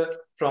scientist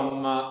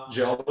from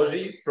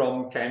geology,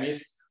 from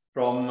chemistry,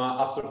 from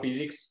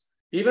astrophysics,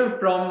 even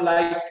from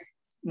like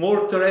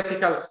more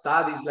theoretical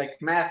studies like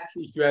math,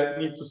 if you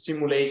need to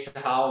simulate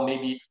how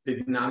maybe the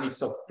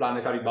dynamics of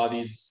planetary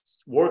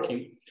bodies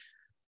working.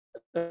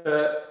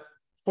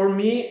 For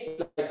me,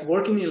 like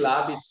working in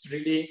lab, it's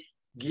really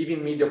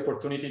giving me the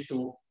opportunity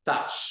to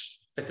touch,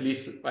 at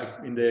least like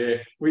in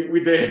the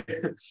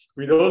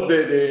with all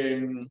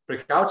the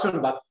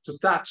precaution, but to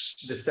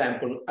touch the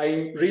sample.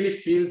 I really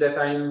feel that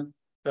I'm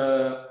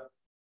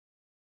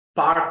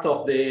part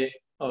of the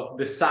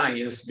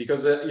science,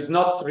 because it's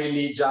not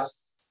really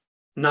just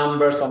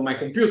numbers on my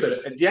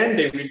computer. At the end,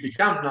 they will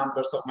become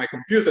numbers of my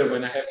computer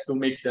when I have to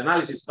make the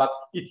analysis. But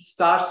it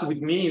starts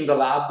with me in the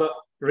lab,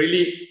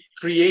 really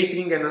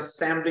creating and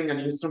assembling an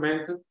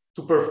instrument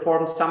to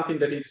perform something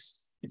that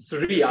it's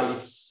real.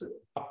 It's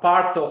a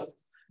part of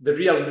the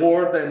real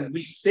world, and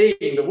we stay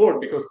in the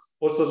world, because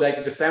also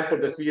like the sample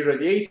that we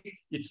radiate,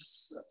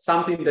 it's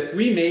something that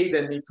we made,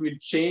 and it will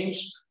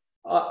change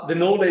the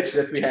knowledge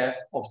that we have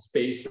of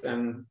space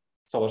and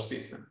solar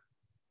system.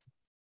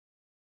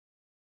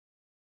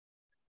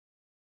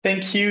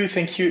 Thank you,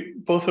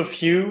 both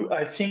of you.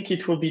 I think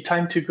it will be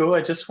time to go.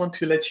 I just want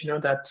to let you know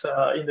that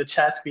in the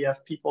chat, we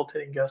have people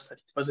telling us that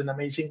it was an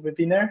amazing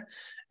webinar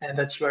and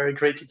that you are a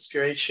great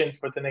inspiration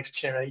for the next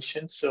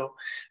generation. So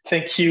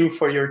thank you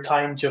for your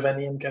time,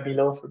 Giovanni and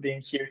Camilo, for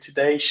being here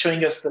today,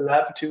 showing us the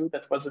lab too.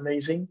 That was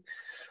amazing.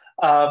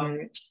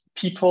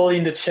 People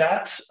in the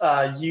chat,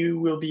 you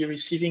will be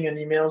receiving an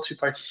email to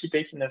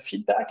participate in the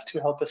feedback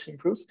to help us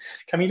improve.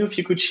 Camilo, if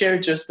you could share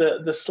just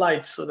the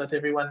slides so that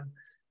everyone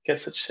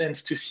gets a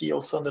chance to see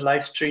also on the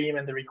live stream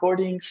and the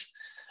recordings.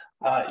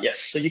 Yes,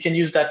 so you can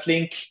use that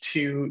link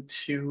to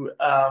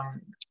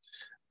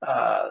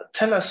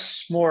tell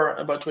us more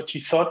about what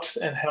you thought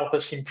and help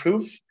us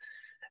improve.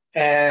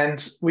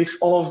 And with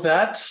all of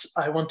that,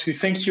 I want to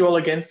thank you all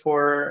again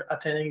for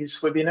attending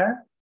this webinar.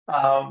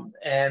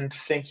 And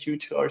thank you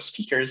to our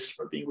speakers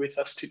for being with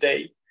us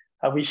today.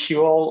 I wish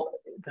you all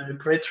the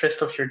great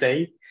rest of your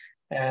day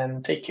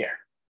and take care.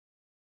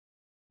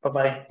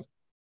 Bye-bye.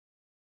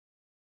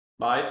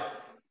 Bye.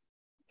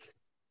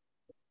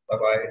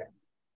 Bye-bye.